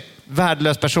 du ser.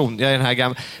 Värdelös person. Jag är den här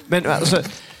gamla. Men alltså,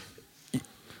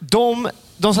 de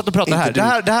satt och pratade här.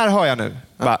 Det här hör jag nu.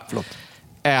 Ja, förlåt.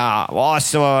 Ja,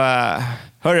 så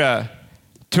hörru.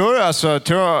 Tror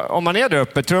du, om man är där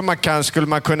uppe, skulle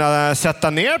man kunna sätta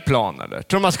ner plan eller?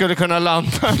 Tror man skulle kunna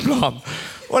landa en plan?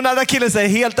 Och den där killen säger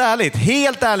helt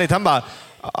ärligt, han bara,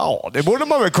 ja, det borde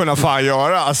man väl kunna fan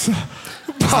göra alltså.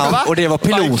 Och det var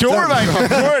piloten.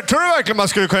 Tror du verkligen man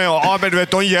skulle kunna göra? Ja, men du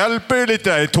vet, de hjälper ju lite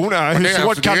i tonen. Hur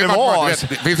svårt kan det vara?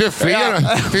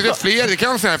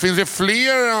 Finns det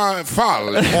flera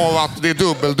fall av att det är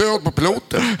dubbeldöd på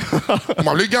piloten?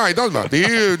 Man blir guidad, va? Det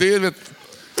är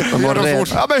ja,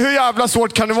 men hur jävla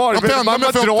svårt kan det vara? Man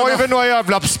drar ju väl några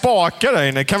jävla spakar där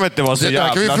inne. Kan väl inte vara så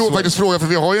jävla svårt. Kan vi faktiskt fråga, för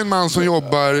vi har ju en man som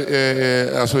jobbar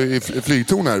i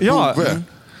flygtorn här. Ja. Bove.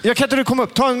 Jag kan inte du komma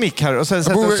upp, ta en mick här och sen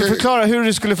förklara hur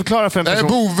du skulle förklara för en person.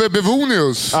 Bove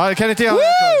Bevonius. Ja, kan inte jag...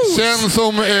 Sen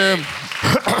som...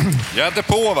 Jag är inte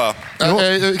på, va?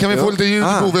 Kan vi få lite ljud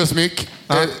på Boves mick?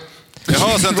 Jag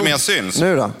hörs inte mer syns.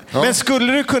 Nu då? Ja. Men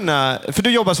skulle du kunna... För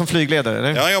du jobbar som flygledare,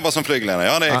 eller? Jag jobbar som flygledare,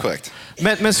 ja det är korrekt.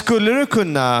 Men skulle du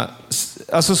kunna...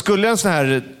 Alltså skulle en sån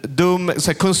här dum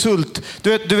konsult...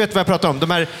 Du vet vad jag pratar om?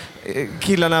 De här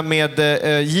killarna med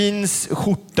jeans,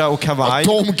 skjorta och kavaj.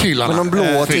 De killarna. Men de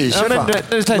blåa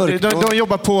t-shirt, de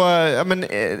jobbar på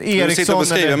Ericsson. Du sitter och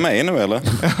beskriver mig nu eller?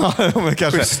 Ja, men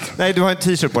kanske. Nej, du har en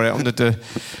t-shirt på dig om du inte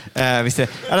visste. I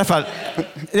alla fall,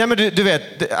 ja, men du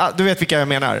vet vilka jag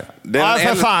menar.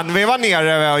 För fan, vi var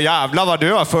nere och jävlar vad du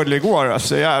var full igår.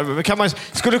 Alltså,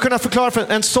 skulle du kunna förklara för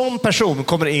en sån person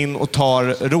kommer in och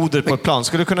tar roder på ett plan?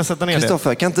 Skulle du kunna sätta ner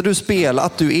Kristoffer, kan inte du spela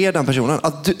att du är den personen?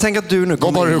 Tänk att du nu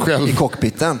kommer in i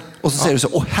cockpiten och så säger du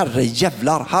så, herre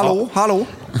jävlar, hallå.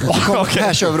 Okay.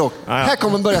 Här kör vi då. Här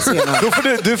kommer börja scenen.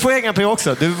 Du får hänga på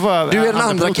också. Du är den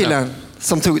andra killen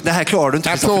som tog, det här klarar du inte.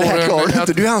 Det här klarar du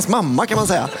inte. Du är hans mamma kan man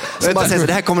säga. Som bara säger så,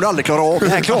 det här kommer du aldrig klara av. Det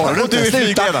här klarar du inte.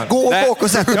 Sluta. Gå bak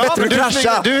och sätt dig. Bättre du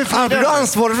kraschar. Du är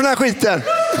ansvarig för den här skiten.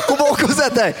 Gå bak och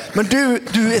sätt dig. Men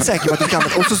du är säker på att du kan.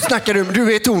 Och så snackar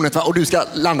du är i tornet va? Och du ska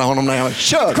landa honom när jag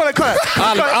kör. Kolla.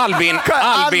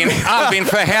 Albin,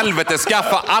 för helvete,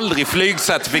 skaffa aldrig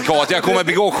flygcertifikat. Jag kommer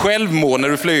begå självmord när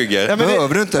du flyger. Ja,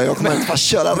 behöver du inte. Jag kommer inte bara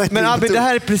köra rätt. Men Albin, det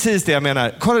här är precis det jag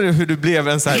menar. Kolla hur du blev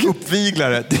en så här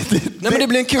uppviglare. Nej, men det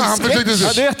blir en kul sketch.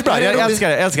 Ja, det är jättebra. Jag älskar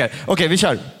det. Okej, vi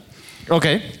kör.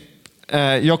 Okej.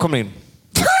 Jag kommer in.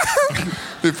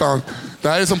 Fy fan. Det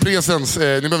här är som presens. Ni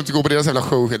behöver inte gå på deras jävla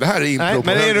show. Det här är impro. Nej,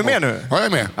 men är du med nu? Ja, jag är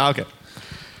med. Okej.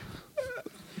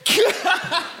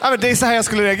 Ja, men det är så här jag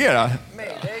skulle reagera.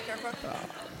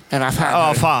 Nej, vad fan.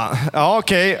 Ja, fan. Ja,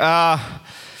 okej.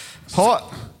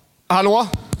 Hallå?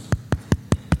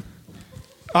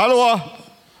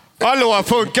 Hallå,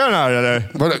 funkar den här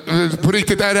eller? På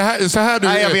riktigt, är det så här du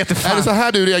är det så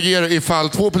här du reagerar ifall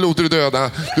 2 piloter är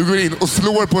döda, du går in och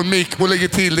slår på en mick och lägger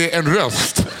till det en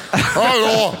röst?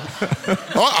 Hallå,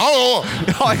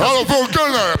 funkar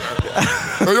den här?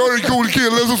 Jag är en cool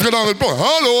kille som ska landa på.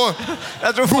 Hallå!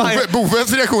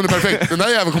 Bofens reaktion är perfekt. Den där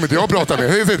jäveln kommer inte jag prata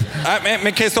med.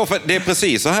 Men Kristoffer, det är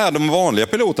precis så här de vanliga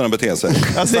piloterna beter sig.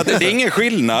 Så att det är ingen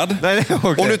skillnad. Nej,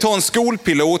 okay. Om du tar en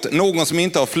skolpilot, någon som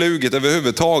inte har flugit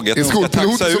överhuvudtaget. En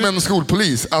skolpilot som en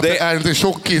skolpolis. Att det är inte en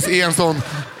tjockis i en sån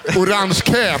orange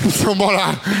cap som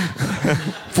bara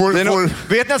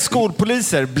Vet ni att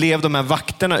skolpoliser blev de här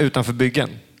vakterna utanför byggen?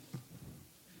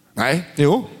 Nej.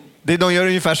 Jo. De gör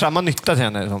ungefär samma nytta till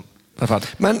henne.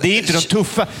 Men det är inte de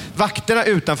tuffa vakterna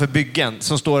utanför byggen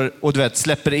som står och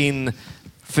släpper in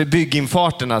för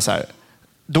bygginfarterna så här.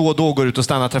 Då och då går ut och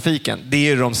stannar trafiken. Det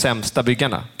är de sämsta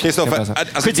byggarna. Kristoffer,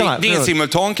 alltså, din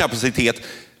simultankapacitet.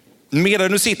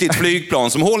 Medan du sitter i ett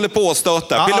flygplan som håller på att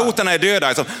störta. Piloterna är döda.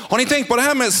 Alltså, har ni tänkt på det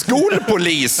här med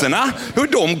skolpoliserna? Hur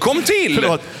de kom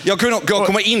till? Jag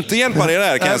kommer inte hjälpa dig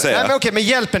där kan jag säga. Nej, men okej, men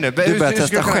hjälp mig nu. Du börjar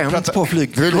testa skämt på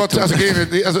flyg.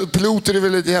 Alltså, piloter är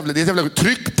väl ett jävla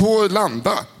tryck på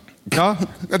landa. Ja.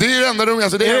 Det är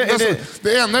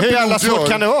det enda hur jävla svårt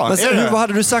kan det vara? Men sen, vad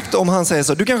hade du sagt om han säger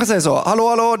så? Du kanske säger så.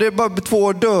 Hallå, det är bara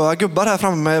 2 döda gubbar här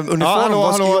framme med uniform.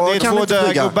 Hallå, det är 2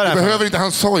 döda gubbar här. Behöver inte,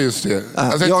 han sa just det.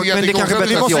 Alltså, men det kanske är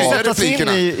bättre att jag sätta sig in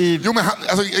i... Jo, men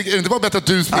är det inte bara bättre att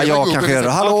du spelar jag kanske gör det.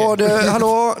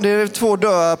 Hallå, det är 2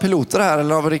 döda piloter här.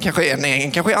 Eller det kanske är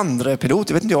en kanske är andra pilot.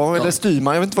 Jag vet inte eller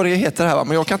styrman. Jag vet inte vad det heter här.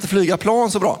 Men jag kan inte flyga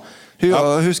plan så bra.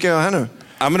 Hur ska jag göra här nu?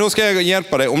 Ja, men då ska jag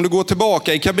hjälpa dig. Om du går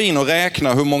tillbaka i kabin och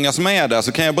räknar hur många som är där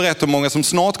så kan jag berätta hur många som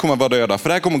snart kommer vara döda. För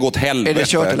det här kommer gå åt helvete. Är det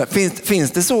kört eller?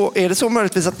 Är det så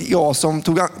möjligtvis att jag som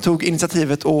tog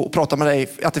initiativet och pratade med dig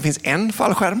att det finns en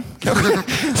fallskärm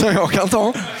som jag kan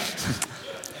ta?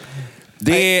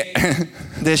 Det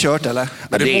är kört eller?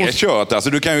 Ja, det är kört. Alltså,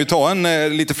 du kan ju ta en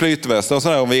lite flytväst och,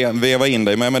 sådär och veva in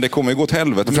dig med, men det kommer ju gå åt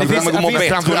helvete. Men det kommer gå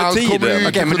bättre tider.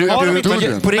 Okej,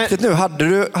 men på riktigt nu,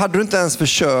 hade du inte ens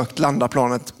försökt landa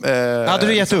planet? Hade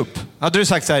du gett upp? Hade du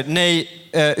sagt så här, nej,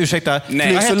 ursäkta. Nej.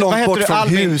 Flyg så långt bort från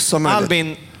hus som möjligt.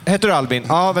 Albin, heter du Albin?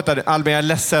 Ja, vänta, Albin, jag är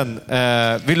ledsen.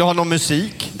 Vill du ha någon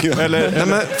musik? Eller? Nej,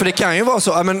 men, för det kan ju vara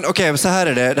så. Men okej, så här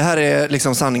är det. Det här är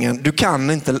liksom sanningen. Du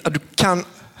kan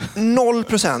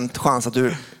 0% chans att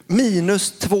du...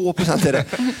 -2% är det.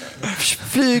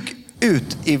 Flyg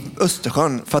ut i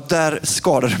Östersjön för att där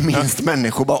skadar du minst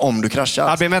människor bara om du kraschar.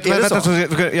 Albin, vänta,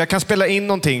 jag kan spela in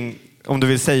någonting om du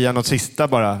vill säga något sista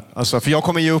bara. Alltså, för jag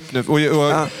kommer ge upp nu. Och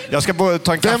jag ska bara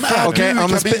ta en kaffe. Okej,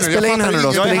 spela in här nu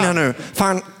då. Spela in här nu.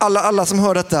 Fan, alla som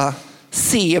hör detta,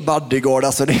 se Bodyguard,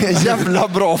 alltså det är en jävla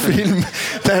bra film.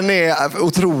 Den är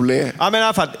otrolig. Ja, men i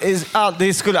alla fall,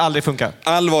 det skulle aldrig funka.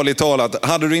 Allvarligt talat,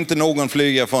 hade du inte någon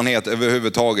flygerfarenhet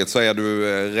överhuvudtaget så är du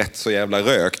rätt så jävla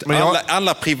rökt.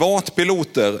 Alla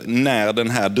privatpiloter när den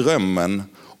här drömmen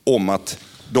om att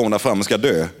de där framme ska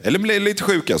dö, eller bli lite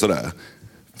sjuka sådär.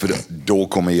 För då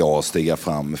kommer jag stiga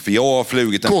fram. För jag har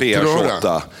flugit en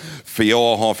PR-28. För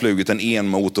jag har flugit en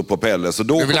enmotorpropeller. Så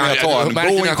då kommer jag ta en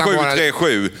Boeing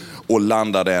 737 och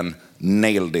landa den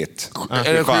nailed it.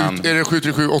 Är det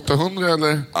 737-800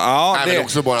 eller? Ja, nej, det är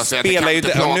också bara spelar ju.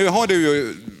 Nu har du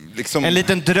ju liksom... En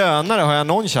liten drönare, har jag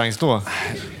någon chans då?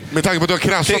 Med tanke på att du har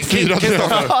kraschat 4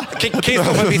 drönare.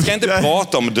 Kristoffer, vi ska inte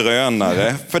prata om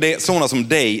drönare. För det är sådana som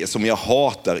dig som jag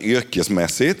hatar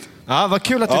yrkesmässigt. Ja, vad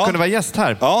kul att du kunde vara gäst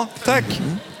här. Ja, tack.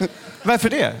 Varför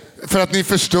det? För att ni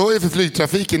förstör för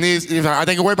flygtrafiken.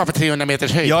 Den går ju bara på 300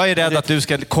 meters höjd. Jag är rädd att du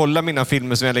ska kolla mina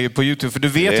filmer som jag lägger på YouTube. För du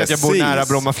vet ju att jag bor nära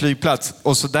Bromma flygplats.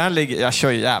 Och så där ligger, jag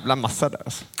kör ju jävla massa där.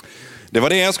 Alltså. Det var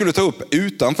det jag skulle ta upp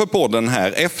utanför podden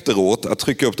här efteråt, att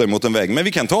trycka upp dig mot en vägg. Men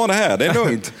vi kan ta det här, det är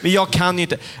lugnt. Men jag kan ju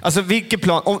inte. Alltså vilket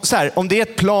plan, om det är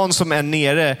ett plan som är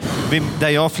nere där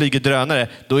jag flyger drönare,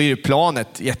 då är ju planet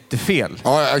jättefel.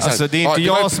 Ja, exakt. Alltså det är inte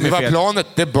jag som är fel. Det var planet,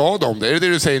 det bad om det. Är det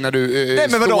du säger när du nej,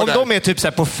 men vadå, om där? de är typ så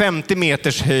här på 50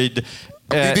 meters höjd,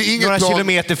 några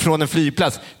kilometer från en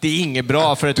flygplats. Det är inget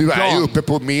bra för ett plan. Du är ju uppe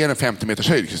på mer än 50 meters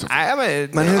höjd, Kristoffer. Nej,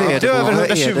 men hur är det? Över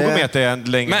 120 meter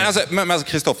längre. Men alltså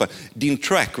Kristoffer, din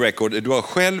track record, du har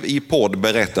själv i podd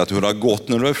berättat hur det har gått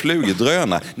när du har flugit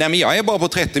drönare. Nej, men jag är bara på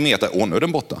 30 meter. Nu är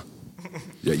den borta.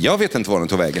 Jag vet inte var den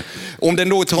tog vägen. Om den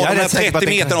då tar de här 30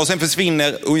 meterna och sen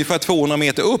försvinner ungefär 200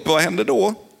 meter upp, vad händer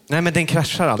då? Nej, men den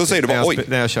kraschar alltid. Då säger du bara, oj,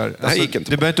 när jag kör. det här gick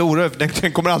inte. Du behöver inte oroa dig,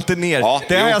 den kommer alltid ner. Ja,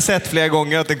 det har jag sett flera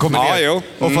gånger, att den kommer ner.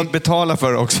 Och fått betala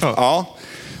för också. Ja.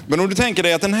 Men om du tänker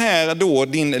dig att den här då,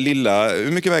 din lilla,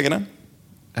 hur mycket väger den?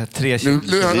 3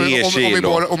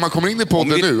 kilo. Om man kommer in i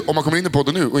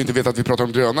podden nu och inte vet att vi pratar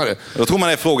om drönare. Då tror man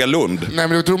det är Fråga Lund. Nej,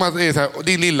 men då tror man att det är så här,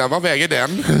 din lilla, vad väger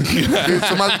den?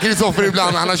 Som att Kristoffer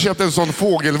ibland, han har köpt en sån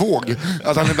fågelvåg.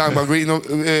 Att han ibland bara går in och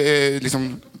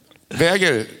liksom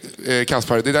väger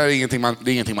Kaspar. Det där är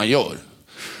ingenting man gör.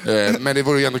 Men det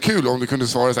vore ju ändå kul om du kunde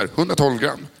svara så här, 112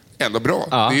 gram. Ändå bra.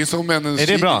 Ja. Det är som en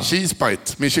cheese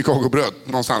bite med Chicago-bröd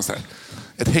någonstans här.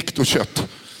 Ett hekto kött.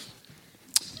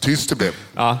 Tyst det blev.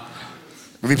 Ja.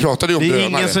 Men vi pratade ju om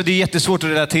drönare. Så det är jättesvårt att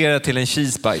relatera till en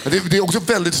cheesebite. Det är också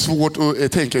väldigt svårt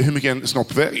att tänka hur mycket en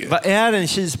snopp väger. Vad är en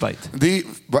cheesebite?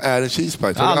 Vad är en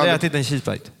cheesebite? Jag har aldrig ätit en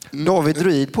cheesebite. David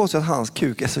Druid påstår att hans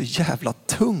kuk är så jävla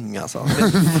tung alltså.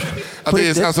 Det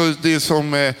är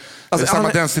som samma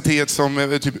densitet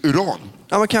som typ uran.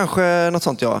 Ja, men kanske något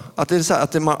sånt, ja. Att det är så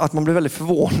här, att man blir väldigt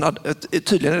förvånad.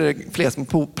 Tydligen är det fler som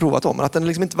har provat om. Men att den är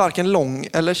liksom inte varken lång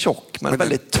eller tjock, men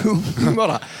väldigt tung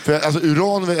bara. För alltså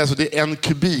uran, det är 1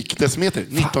 kubikdecimeter,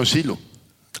 19 kilo.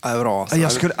 Ja, bra. Alltså.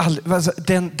 Jag skulle aldrig...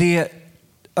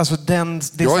 Alltså,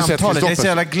 det samtalet, jag är så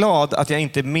jävla glad att jag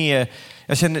inte är med.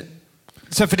 Jag känner...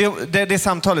 Så för det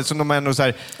samtalet som de ändå så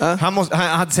här,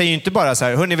 han säger ju inte bara så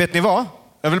här, hörni, vet ni vad?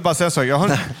 Jag vill bara säga så, jag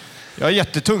har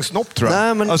jättetung snopp, tror jag.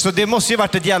 Nej, men... alltså, det måste ju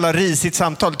varit ett jävla risigt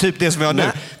samtal, typ det som vi har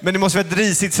nu. Men det måste vara ett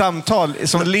risigt samtal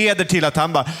som leder till att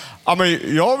han bara,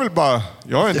 men jag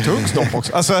har en tung snopp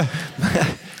också. Alltså,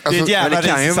 det är ett jävla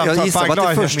risigt samtal. Jag gissar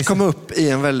att det först kom upp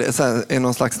i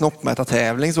någon slags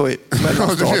snoppmätartävling så i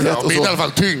mellanstadiet. Min är i alla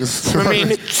fall tyngst. Men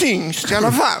min är tyngst i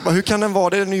alla fall. Hur kan den vara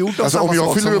det? Den är gjord av samma om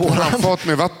jag fyller upp handfat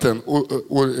med vatten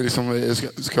och liksom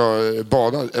ska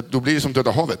bada, då blir det som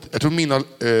Döda havet. Jag tror mina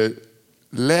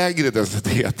lägre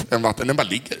densitet än vatten, den bara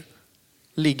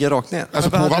ligger rakt ner.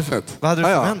 Alltså på vattnet. Vad hade du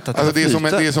förväntat? Alltså det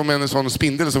är som en sån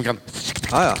spindel som kan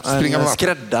springa med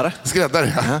vatten.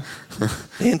 Skräddare, ja.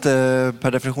 Det är inte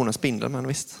per definition en spindel, men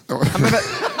visst. Ja.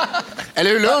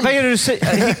 Eller hur lugnt? Vad är det du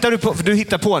säger? Hittar du på? För du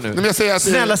hittar på nu. Men jag säger att,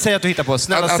 snälla, säg att du hittar på.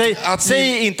 Snälla,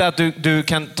 säg inte att du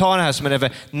kan ta det här som en...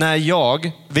 När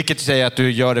jag, vilket du säger att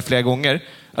du gör det flera gånger,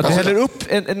 att du häller upp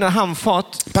en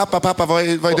handfat. Pappa, vad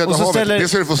är Döda havet? Det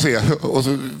ska du få se. Och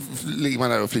så ligger man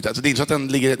där och flyttar. Så det är inte så att den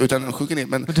ligger utan den sjunker ner.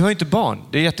 Men du har ju inte barn.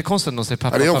 Det är jättekonstigt att de säger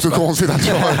pappa. Ja, det är också konstigt att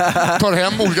jag tar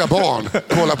hem olika barn.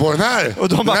 Kolla på den här. Och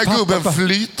den här gubben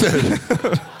flyter.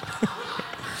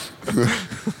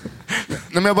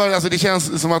 Nej, men alltså, det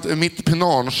känns som att mitt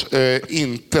penage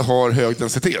inte har hög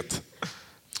densitet.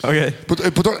 Okay.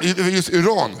 På just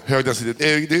uran, hög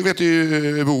densitet. Det vet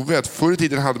ju Bove att förr i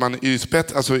tiden hade man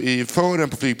i fören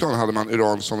på flygplan hade man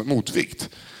uran som motvikt.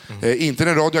 Inte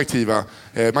den radioaktiva.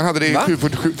 Man hade det i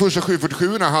första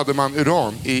 747-orna hade man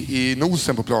uran i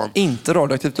nosen på plan. Inte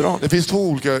radioaktivt uran? Det finns 2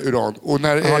 olika uran. Och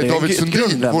när David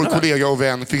Sundin, vår kollega och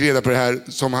vän, fick reda på det här,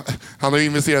 som han har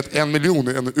investerat 1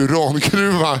 miljon i en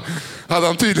urangruva, hade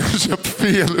han tydligen köpt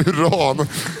fel uran.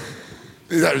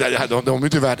 De är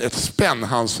inte värt ett spänn,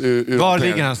 hans uran. Var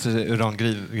ligger hans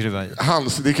urangruva i?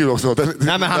 Det är kul också.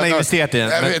 Nej, men han har investerat i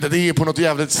den. Det är på något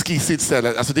jävligt skissigt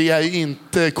ställe. Alltså, det är ju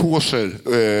inte kosher.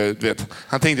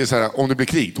 Han tänkte så här, om det blir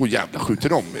krig, då jävla skjuter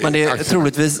de. Men det är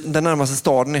troligtvis, den närmaste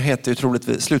staden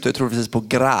slutar ju troligtvis på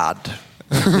Grad.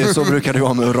 Det är så brukar det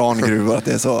vara med urangruvor, att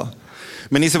det är så.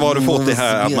 Men Nisse, vad har du fått det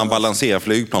här att man balanserar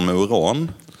flygplan med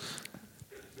uran?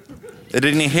 Är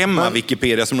det din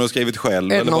hemma-Wikipedia som du har skrivit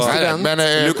själv? Eller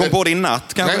bara, du kom på din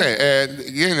natt kanske?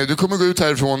 Nej. Du kommer gå ut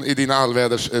härifrån i dina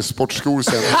allväders sportskor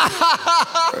sen.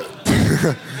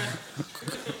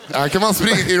 Kan man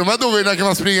springa, i de här dåvarna kan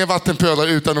man springa i vattenpölar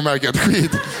utan att märka ett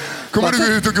skit. Kommer du gå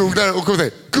ut och googla och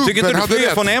säga, tycker inte du flyr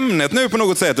från ämnet nu på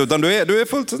något sätt, utan du är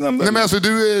fullt... Nej, men alltså,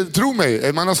 tro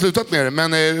mig, man har slutat med det,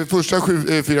 men första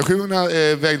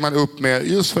 4-7 vägde man upp med,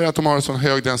 just för att de har en sån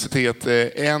hög densitet.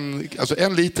 En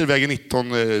liter väger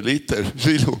 19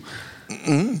 kilo.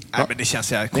 Nej, men det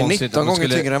känns ju konstigt. 19 gånger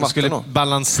tyngre än vatten. Skulle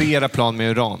balansera plan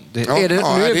med uran.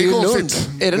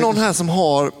 Är det någon här som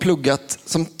har pluggat,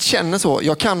 som känner så?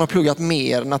 Jag kan ha pluggat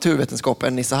mer naturvetenskap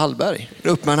än Nisse Hallberg.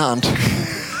 Upp med en hand.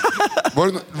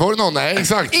 Var det någon? Nej,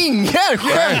 exakt. Ingen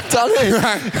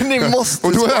skämtar ni måste.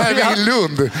 Och då är vi i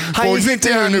Lund. Folk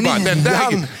sitter här nu bara,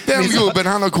 den gubben,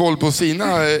 han har koll på sina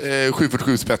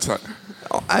 747-spetsar.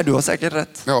 Ja, du har säkert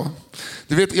rätt. Ja.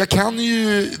 Du vet, jag kan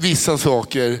ju vissa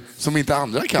saker som inte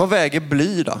andra kan. Vad väger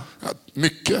bly då? Ja,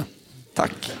 mycket.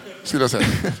 Tack. Skulle jag säga.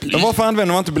 Men varför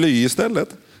använder man inte bly istället?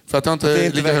 För att det inte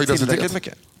är lika hög densitet.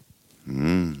 Mycket.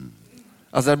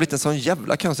 Alltså det har blivit en sån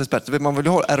jävla konstig spets. Man vill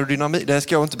ha aerodynamik. Det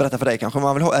ska jag inte berätta för dig kanske.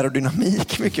 Man vill ha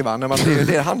aerodynamik mycket, va?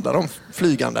 Det handlar om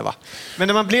flygande, va? Men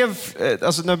när man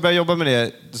när du började jobba med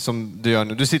det som du gör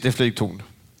nu. Du sitter i flygtorn.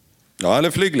 Ja,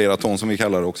 eller flygledartorn som vi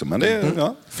kallar det också. Men det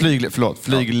är,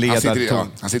 flygledartorn.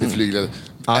 Han sitter i flygledar.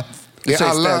 Ja. Det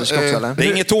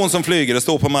är inget torn som flyger, det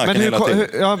står på marken hela tiden.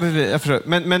 Jag förstår.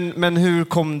 Men hur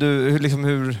kom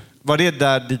du... var det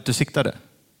där dit du siktade?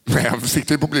 Nej, jag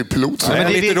siktade på att bli pilot. Ja,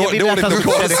 men lite dåligt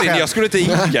lokalt. Jag skulle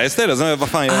till Ica istället. Så vad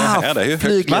fan gör jag här? Det är ju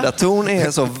flygledartorn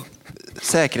är så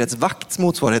säkerhetsvakts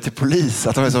motsvarighet till polis.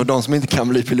 Att de är så de som inte kan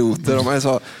bli piloter. De är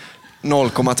så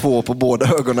 0,2 på båda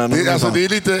ögonen. Det är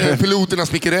lite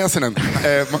piloternas Micke Räsänen.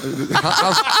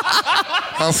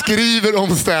 Han skriver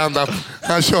om stand-up.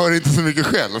 Han kör inte så mycket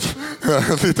själv.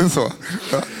 Lite så.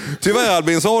 Tyvärr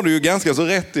Albin, så har du ju ganska så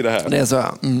rätt i det här. Det är så.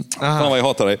 Fan vad jag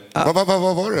hatar dig.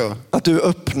 Vad var det då? Att du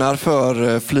öppnar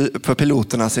för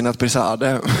piloterna sina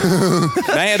Prisade.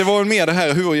 Nej, det var väl mer det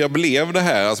här hur jag blev det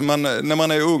här. Alltså när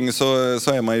man är ung så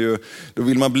är man ju, då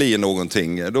vill man bli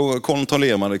någonting. Då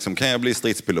kontrollerar man liksom, kan jag bli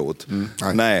stridspilot?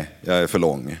 Nej, jag är för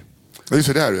lång. Just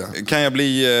det där, ja. Kan jag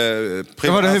bli...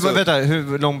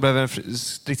 hur lång behöver en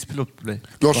stridspilot bli?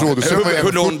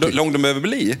 Hur lång de behöver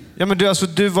bli? Ja, men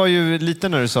du var ju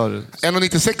liten när du sa det.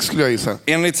 1,96 skulle jag gissa.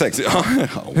 1,96, ja.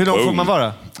 Hur lång får man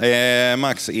vara?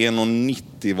 Max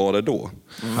 1,90 var det då.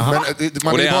 Men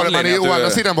man är å andra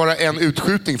sidan bara en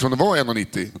utskjutning från att vara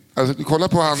 1,90. Alltså, kolla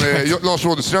på han, Lars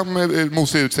Rådström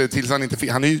mosar ut sig tills han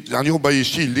inte... Han jobbar ju i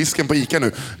kyldisken på Ica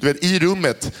nu. Du vet, i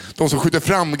rummet, de som skjuter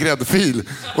fram gräddfil.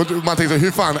 Och man tänker,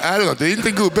 hur fan är det då? Det är en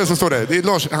liten gubbe som står där. Det är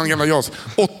Lars, han gamla JAS.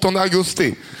 8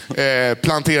 augusti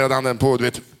planterade han den på, du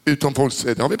vet, utom folks...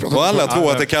 Det har vi pratat om. Och alla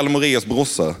tror att det är Kalle Moraeus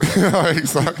brorsa. Ja,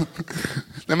 exakt.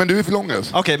 Nej, men du är för lång.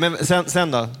 Okej, men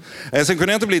sen då? Sen kunde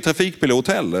jag inte bli trafikpilot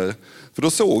heller. För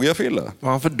då såg jag Fille.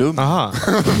 Var han för dum? Aha.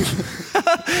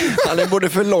 Han är både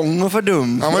för lång och för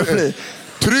dum.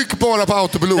 Tryck bara på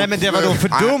autopilot. Nej, men det var då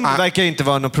för dum verkar inte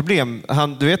vara något problem.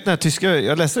 Du vet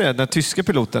jag läste det, den tyska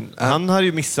piloten, han har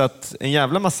ju missat en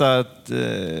jävla massa...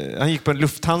 han gick på en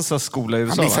Lufthansas skola i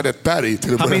USA. Han missade ett berg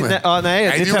till att börja med.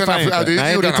 Nej, det träffade han inte.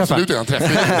 Det gjorde han absolut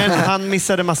inte. Men han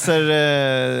missade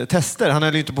massor tester. Han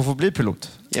höll ju inte på att få bli pilot.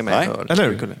 Nej, eller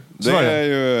hur? Det är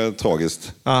ju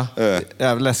tragiskt. Ja,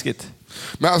 jävligt läskigt.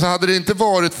 Men alltså, hade det inte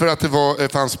varit för att det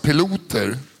fanns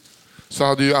piloter så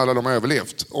hade ju alla de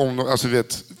överlevt.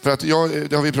 För att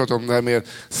det har vi pratat om det här med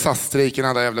SAS-strejken,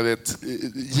 alla jävla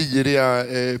giriga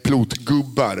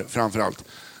pilotgubbar framförallt.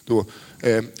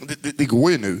 Det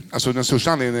går ju nu. Alltså den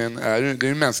största anledningen är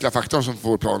den mänskliga faktorn som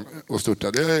får plan att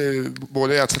störta. Det är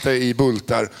både att sätta i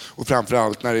bultar och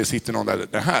framförallt när det sitter någon där.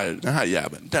 Den här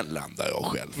jäveln, den landar jag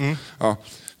själv. Ja.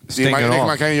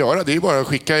 Man kan ju göra det är bara att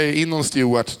skicka in någon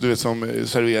steward, du vet, som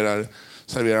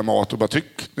serverar mat och bara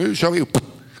tryck. Nu kör vi upp.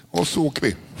 Och så åker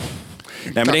vi.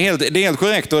 Nej, men det är helt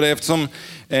korrekt. Och eftersom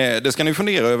det ska ni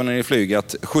fundera över när ni flyger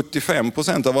att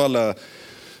 75% av alla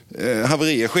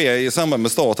haverier sker i samband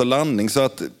med start och landning. Så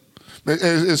att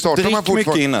startar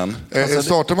mycket innan.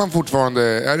 Startar man fortfarande,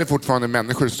 är det fortfarande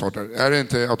människor som startar? Är det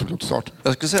inte autopilotstart?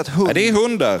 Jag skulle säga att det är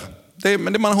hundar.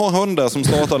 Man har hundar som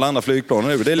startar och landar flygplan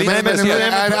nu. Det är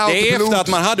efter att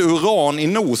man hade uran i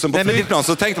nosen på flygplan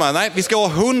så tänkte man, nej, vi ska ha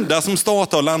hundar som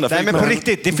startar och landar flygplan. Nej, men på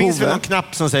riktigt, det finns väl någon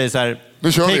knapp som säger så här,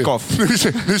 take off.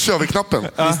 Nu kör vi knappen.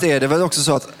 Visst är det väl också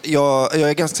så att jag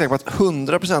är ganska säker på att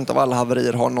 100% av alla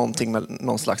haverier har någonting med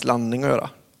någon slags landning att göra.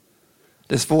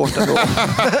 Det är svårt att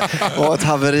ha ett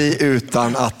haveri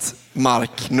utan att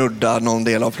mark nuddar någon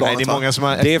del av planet. Nej, det är många som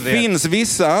har det finns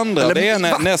vissa andra. Eller det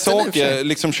är när saker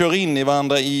liksom kör in i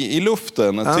varandra i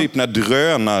luften. Typ när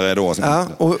drönare då. Ja,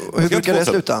 och hur brukar det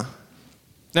sluta?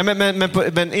 Nej, men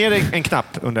är det en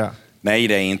knapp, undrar jag? Nej,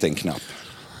 det är inte en knapp.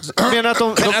 Jag menar att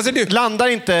de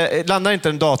landar inte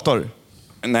en dator?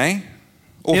 Nej.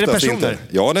 Är det personer? Inte.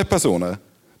 Ja, det är personer.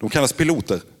 De kallas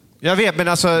piloter. Jag vet, men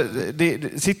alltså,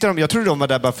 jag tror de var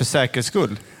där bara för säkerhets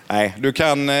skull. Nej, du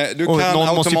kan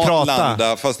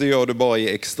automatlanda, fast det gör du bara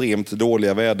i extremt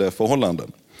dåliga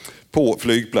väderförhållanden. På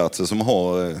flygplatser som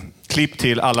har... Klipp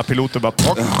till alla piloter bara...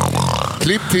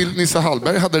 Klipp till Nisse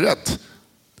Hallberg hade rätt.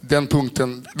 Den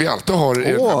punkten vi alltid har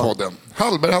i den här podden.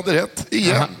 Hallberg hade rätt,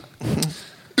 igen.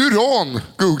 Uran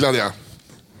googlade jag.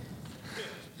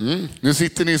 Nu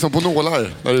sitter ni som på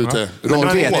nålar där ute.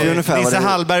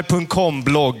 Nissehallberg.com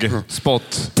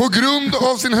bloggspot. På grund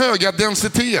av sin höga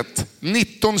densitet,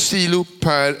 19 kilo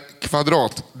per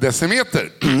kvadratdecimeter.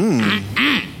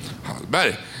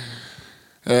 Hallberg.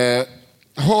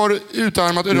 Har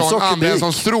utarmat uran använts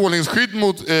som strålningsskydd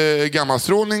mot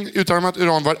gammastrålning. Utarmat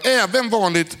uran var även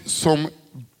vanligt som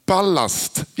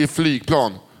ballast i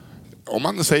flygplan. Om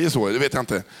man säger så, det vet jag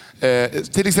inte.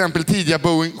 Till exempel tidiga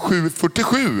Boeing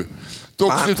 747.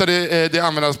 Dock slutade det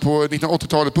användas på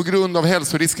 1980-talet på grund av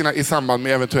hälsoriskerna i samband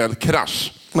med eventuell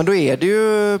krasch. Men då är det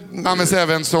ju... Används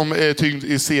även som tyngd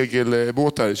i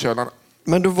segelbåtar, kölarna.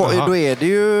 Men då är det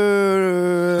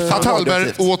ju... Att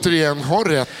Hallberg återigen har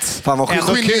rätt. Fan vad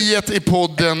sjukt. Geniet i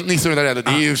podden Nisse och Rädde.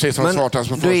 Det är ju sig som svartans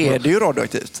på. Då är det ju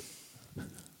radioaktivt.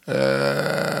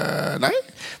 Nej.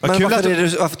 Men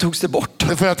varför togs det bort?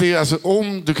 För att det är alltså,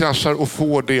 om du kraschar och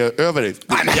får det över dig.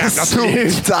 Jävla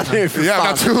tungt.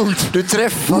 Jävla tungt. Du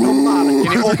träffade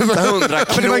marken i 800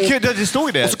 knop. Men det var kul, det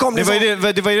stod det.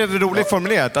 Det var ju roligt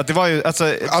formulerat. Att det var ju,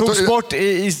 alltså, togs bort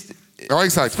i... Ja,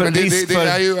 exakt. Men det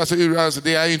är ju alltså,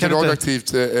 det är ju inte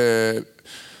radioaktivt.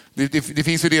 Det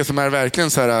finns ju det som är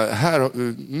verkligen så här,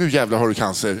 nu jävlar har du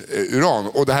cancer, uran.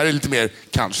 Och det här är lite mer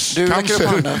cancer.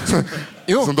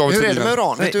 Jo, hur är det med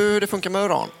uran? Vet du hur det funkar med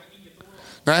uran?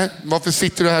 Nej, varför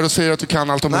sitter du här och säger att du kan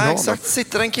allt om uran? Nej, exakt.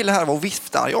 Sitter en kille här och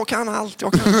viftar. Jag kan allt.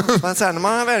 Men sen när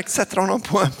man väl sätter honom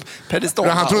på en pedestal...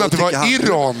 Han trodde att det var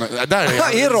Iran. Där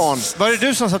är Iran. Var det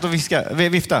du som satt och viftade?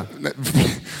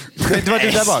 Det var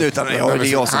du där bak.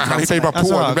 Han hittar ju bara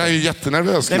på. Då blir jag ju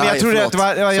jättenervös. Nej, men jag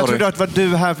trodde att det var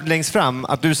du här längst fram.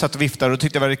 Att du satt och viftade och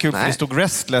tyckte det var kul. För det stod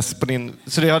restless på din...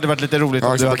 Så det hade varit lite roligt.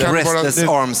 Ja, restless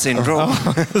arm syndrome.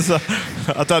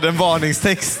 Att du hade en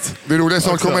varningstext. Det roliga är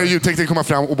snart kommer ljudtekniken komma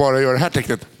fram och bara göra det här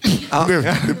tecknet.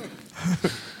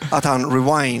 Att han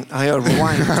gör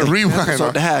rewind.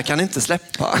 Så det här kan inte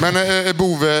släppa. Men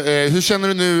Bove, hur känner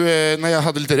du nu när jag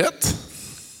hade lite rätt?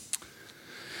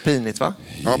 Pinigt, va?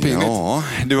 Ja, pinigt. Ja,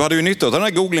 du hade ju nytta av den här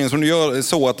googlingen som du gör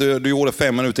så att du gjorde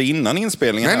 5 minuter innan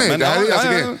inspelningen. Nej, men det här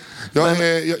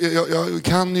jag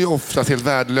kan ju ofta helt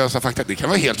värdelösa fakta. Det kan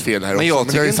vara helt fel här men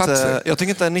också. Jag tycker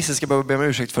inte att Nisse ska behöva be om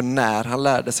ursäkt för när han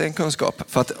lärde sig en kunskap.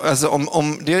 För att, alltså,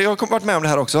 jag har varit med om det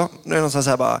här också. Det är någonstans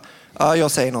här bara... Ja,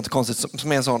 jag säger något konstigt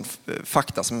som är en sån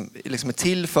fakta som liksom är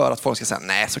till för att folk ska säga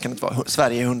nej, så kan det inte vara.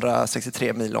 Sverige är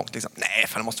 163 mil långt. Liksom. Nej,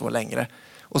 för det måste vara längre.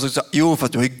 Och så sa jo, för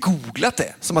att du har ju googlat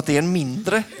det. Som att det är en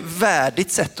mindre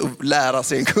värdigt sätt att lära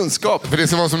sig en kunskap. För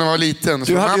det var som när man var liten.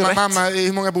 Så mamma,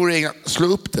 hur många bor i England? Slå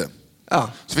upp det. Ja.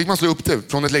 Så fick man slå upp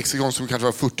det från ett lexikon som kanske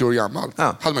var 40 år gammal.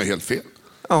 Ja. Hade man ju helt fel.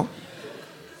 Ja.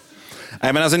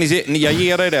 Nej, men alltså, jag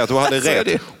ger dig det att du hade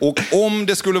rätt. Och om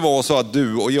det skulle vara så att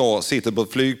du och jag sitter på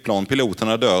ett flygplan,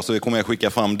 piloterna dör, så kommer jag skicka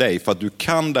fram dig för att du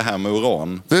kan det här med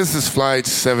uran. This is flight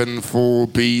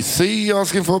 74BC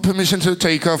asking for permission to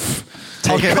take off.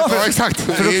 Okay, ja, exakt.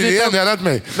 Det är det enda jag lärt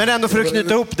mig. Men ändå för att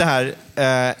knyta ihop det här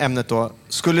ämnet då.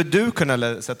 Skulle du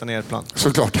kunna sätta ner ett plan?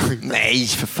 Såklart. Nej,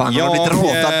 för fan. Jag har blivit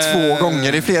råtat 2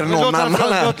 gånger i fler än någon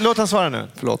annan. Låt han svara nu.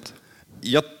 Förlåt.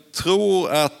 Jag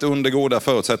tror att under goda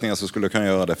förutsättningar så skulle jag kunna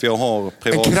göra det. För jag har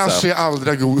privatsätt. En krasch är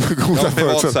aldrig goda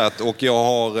förutsättningar. Och jag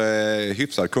har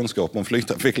hyfsad kunskap om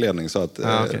flygtrafikledning. Så att,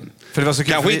 okay. För det var så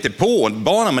kanske inte på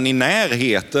banan, men i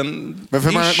närheten. Men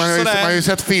för man har ju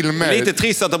sett filmer. Lite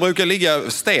trist att det brukar ligga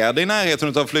städer i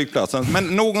närheten av flygplatsen. Men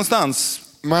någonstans...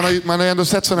 Man har ändå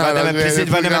sett sådana här... Precis,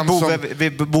 det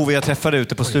var Bove jag träffade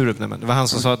ute på Sturup. Det var han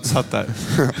som satt där.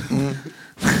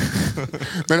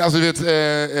 Men alltså, du vet,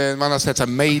 man har sett så här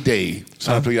Mayday,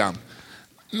 sådana program.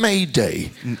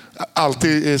 Mayday.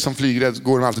 Alltid som flygrädd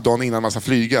går de alltid dagen innan man ska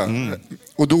flyga.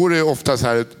 Och då är det ofta så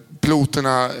här att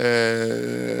piloterna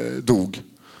dog.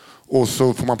 Och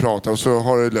så får man prata och så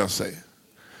har det löst sig.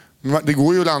 Det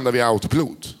går ju att landa via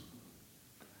autopilot.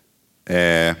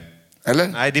 Eller?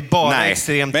 Nej, det är bara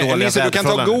extremt dåliga Nisse, du kan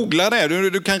ta och väderförhållanden. googla det.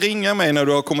 Du kan ringa mig när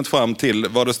du har kommit fram till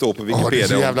vad det står på Wikipedia. Det är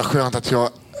så jävla skönt att jag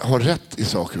har rätt i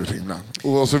saker och ting ibland.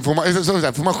 Och så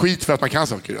får man skit för att man kan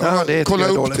saker. Ja, det kolla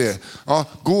upp dåligt. det. Ja,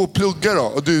 gå och plugga då.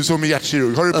 Och du som är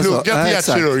hjärtkirurg, har du pluggat till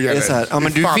hjärtkirurg? Det är så här, ja,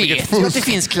 men du fan, vet vilket ju att fusk. det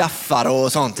finns klaffar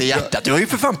och sånt i hjärtat. Du har ju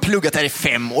för fan pluggat här i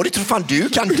 5 år. Det tror fan du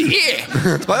kan det.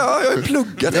 Ja, jag har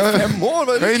pluggat i 5 år.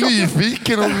 Jag är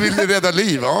nyfiken och vill rädda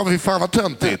liv. Ja, men fan vad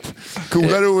töntigt.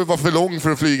 Coolare att vara för lång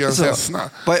för att flyga en Cessna.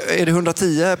 Är det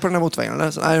 110 på den här motorvägen?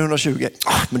 Eller? Nej, 120.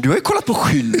 Men du har ju kollat på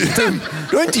skylten.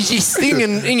 Du har inte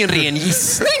ingen ren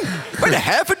gissning. Vad är det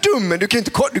här för dumme? Du kan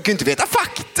ju inte veta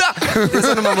fakta. Det är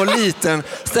som när man var liten.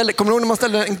 Kommer du ihåg när man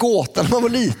ställde en gåta när man var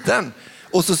liten?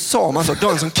 Och så sa man så,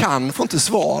 de som kan får inte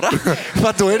svara. För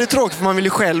att då är det tråkigt, för man vill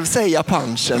ju själv säga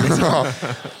punchen. Liksom. Ja.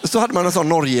 Så hade man en sån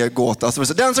Norge-gåta. Så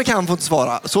den som kan får inte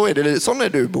svara. Sån är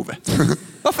du, Bove.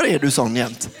 Varför är du sån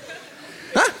jämt?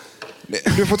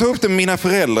 Du får ta upp det med mina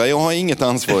föräldrar. Jag har inget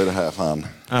ansvar i det här, fan.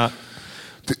 Ja.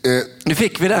 Nu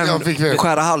fick vi den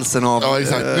skära halsen av... Ja,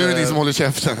 exakt. Nu är det ni som håller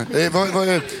käften.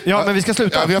 Ja, men vi ska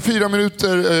sluta. Ja, vi har 4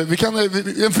 minuter. Vi kan,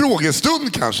 en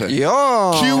frågestund kanske?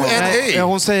 Ja. Q&A. Ja,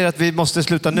 hon säger att vi måste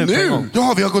sluta nu. På en gång.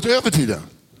 Ja, vi har gått över tiden.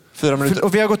 4 minuter.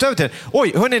 Och vi har gått över till.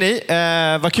 Oj, hörni ni.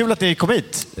 Vad kul att ni kom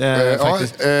hit.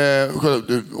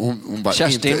 Hon bara,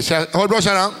 Kerstin. Ha det bra,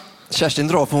 kärran. Kerstin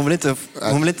drar, för hon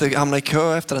vill inte hamna i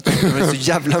kö efter att det är så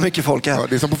jävla mycket folk här. Ja,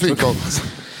 det är som på flygplan.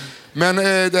 Men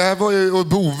det här var ju, och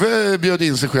Bove bjöd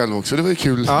in sig själv också, det var ju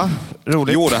kul. Ja,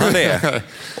 roligt. Gjorde han det?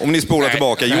 Om ni spolar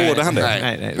tillbaka, gjorde han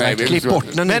det? Nej, klipp bort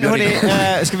den. Men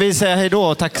hörni, ska vi säga hej då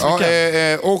och tack så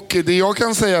mycket. Och det jag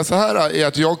kan säga så här är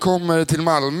att jag kommer till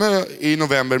Malmö i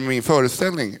november med min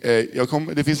föreställning.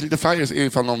 Det finns lite flyers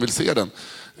ifall någon vill se den.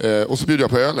 Och så bjuder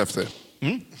jag på öl efter.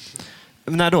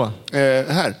 När då?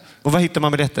 Här. Och vad hittar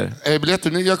man biljetter?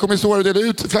 Biljetter? Jag kommer stå och dela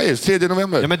ut flyers 3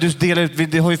 november. Ja, men du delar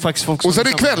ut, det har ju faktiskt folk som... Och sen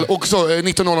ikväll också,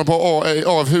 19.00 på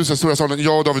AF-huset, Stora salen,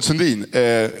 jag och David Sundin.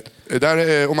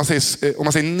 Där, om man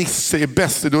säger Nisse är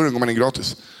bäst i dörren går man in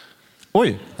gratis.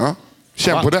 Oj. Ja.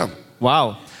 Känn på den.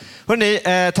 Wow. Hörrni,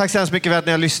 tack så hemskt mycket för att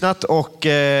ni har lyssnat och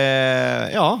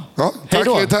hej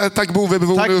då. Tack Bove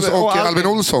Bevonius och Albin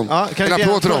Olsson. Ja, en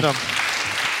applåd till dem.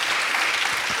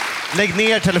 Lägg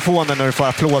ner telefonen när du får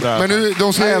applåder. Men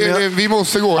nu, vi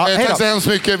måste gå. Tack så hemskt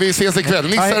mycket. Vi ses ikväll.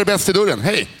 Nisse är bäst i dörren.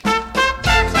 Hej!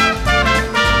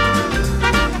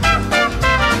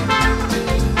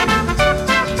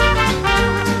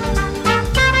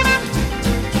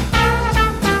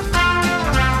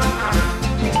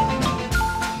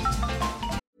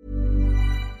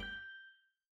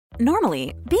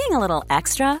 Normally, being a little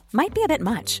extra might be a bit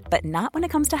much, but not when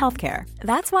it comes to healthcare.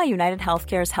 That's why United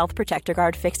Healthcare's Health Protector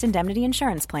Guard fixed indemnity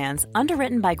insurance plans,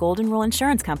 underwritten by Golden Rule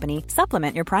Insurance Company,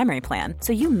 supplement your primary plan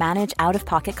so you manage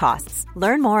out-of-pocket costs.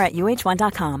 Learn more at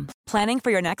uh1.com. Planning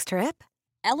for your next trip?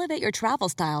 Elevate your travel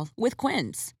style with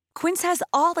Quince. Quince has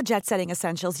all the jet-setting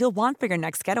essentials you'll want for your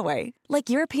next getaway, like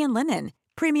European linen,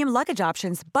 premium luggage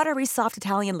options, buttery soft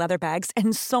Italian leather bags,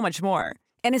 and so much more.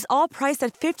 And is all priced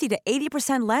at 50 to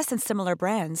 80% less than similar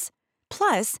brands.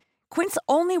 Plus, Quince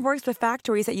only works with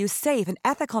factories that use safe and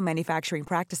ethical manufacturing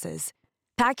practices.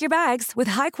 Pack your bags with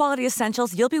high-quality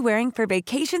essentials you'll be wearing for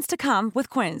vacations to come with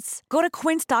Quince. Go to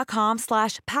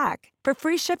quince.com/pack for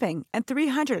free shipping and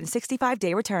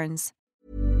 365-day returns.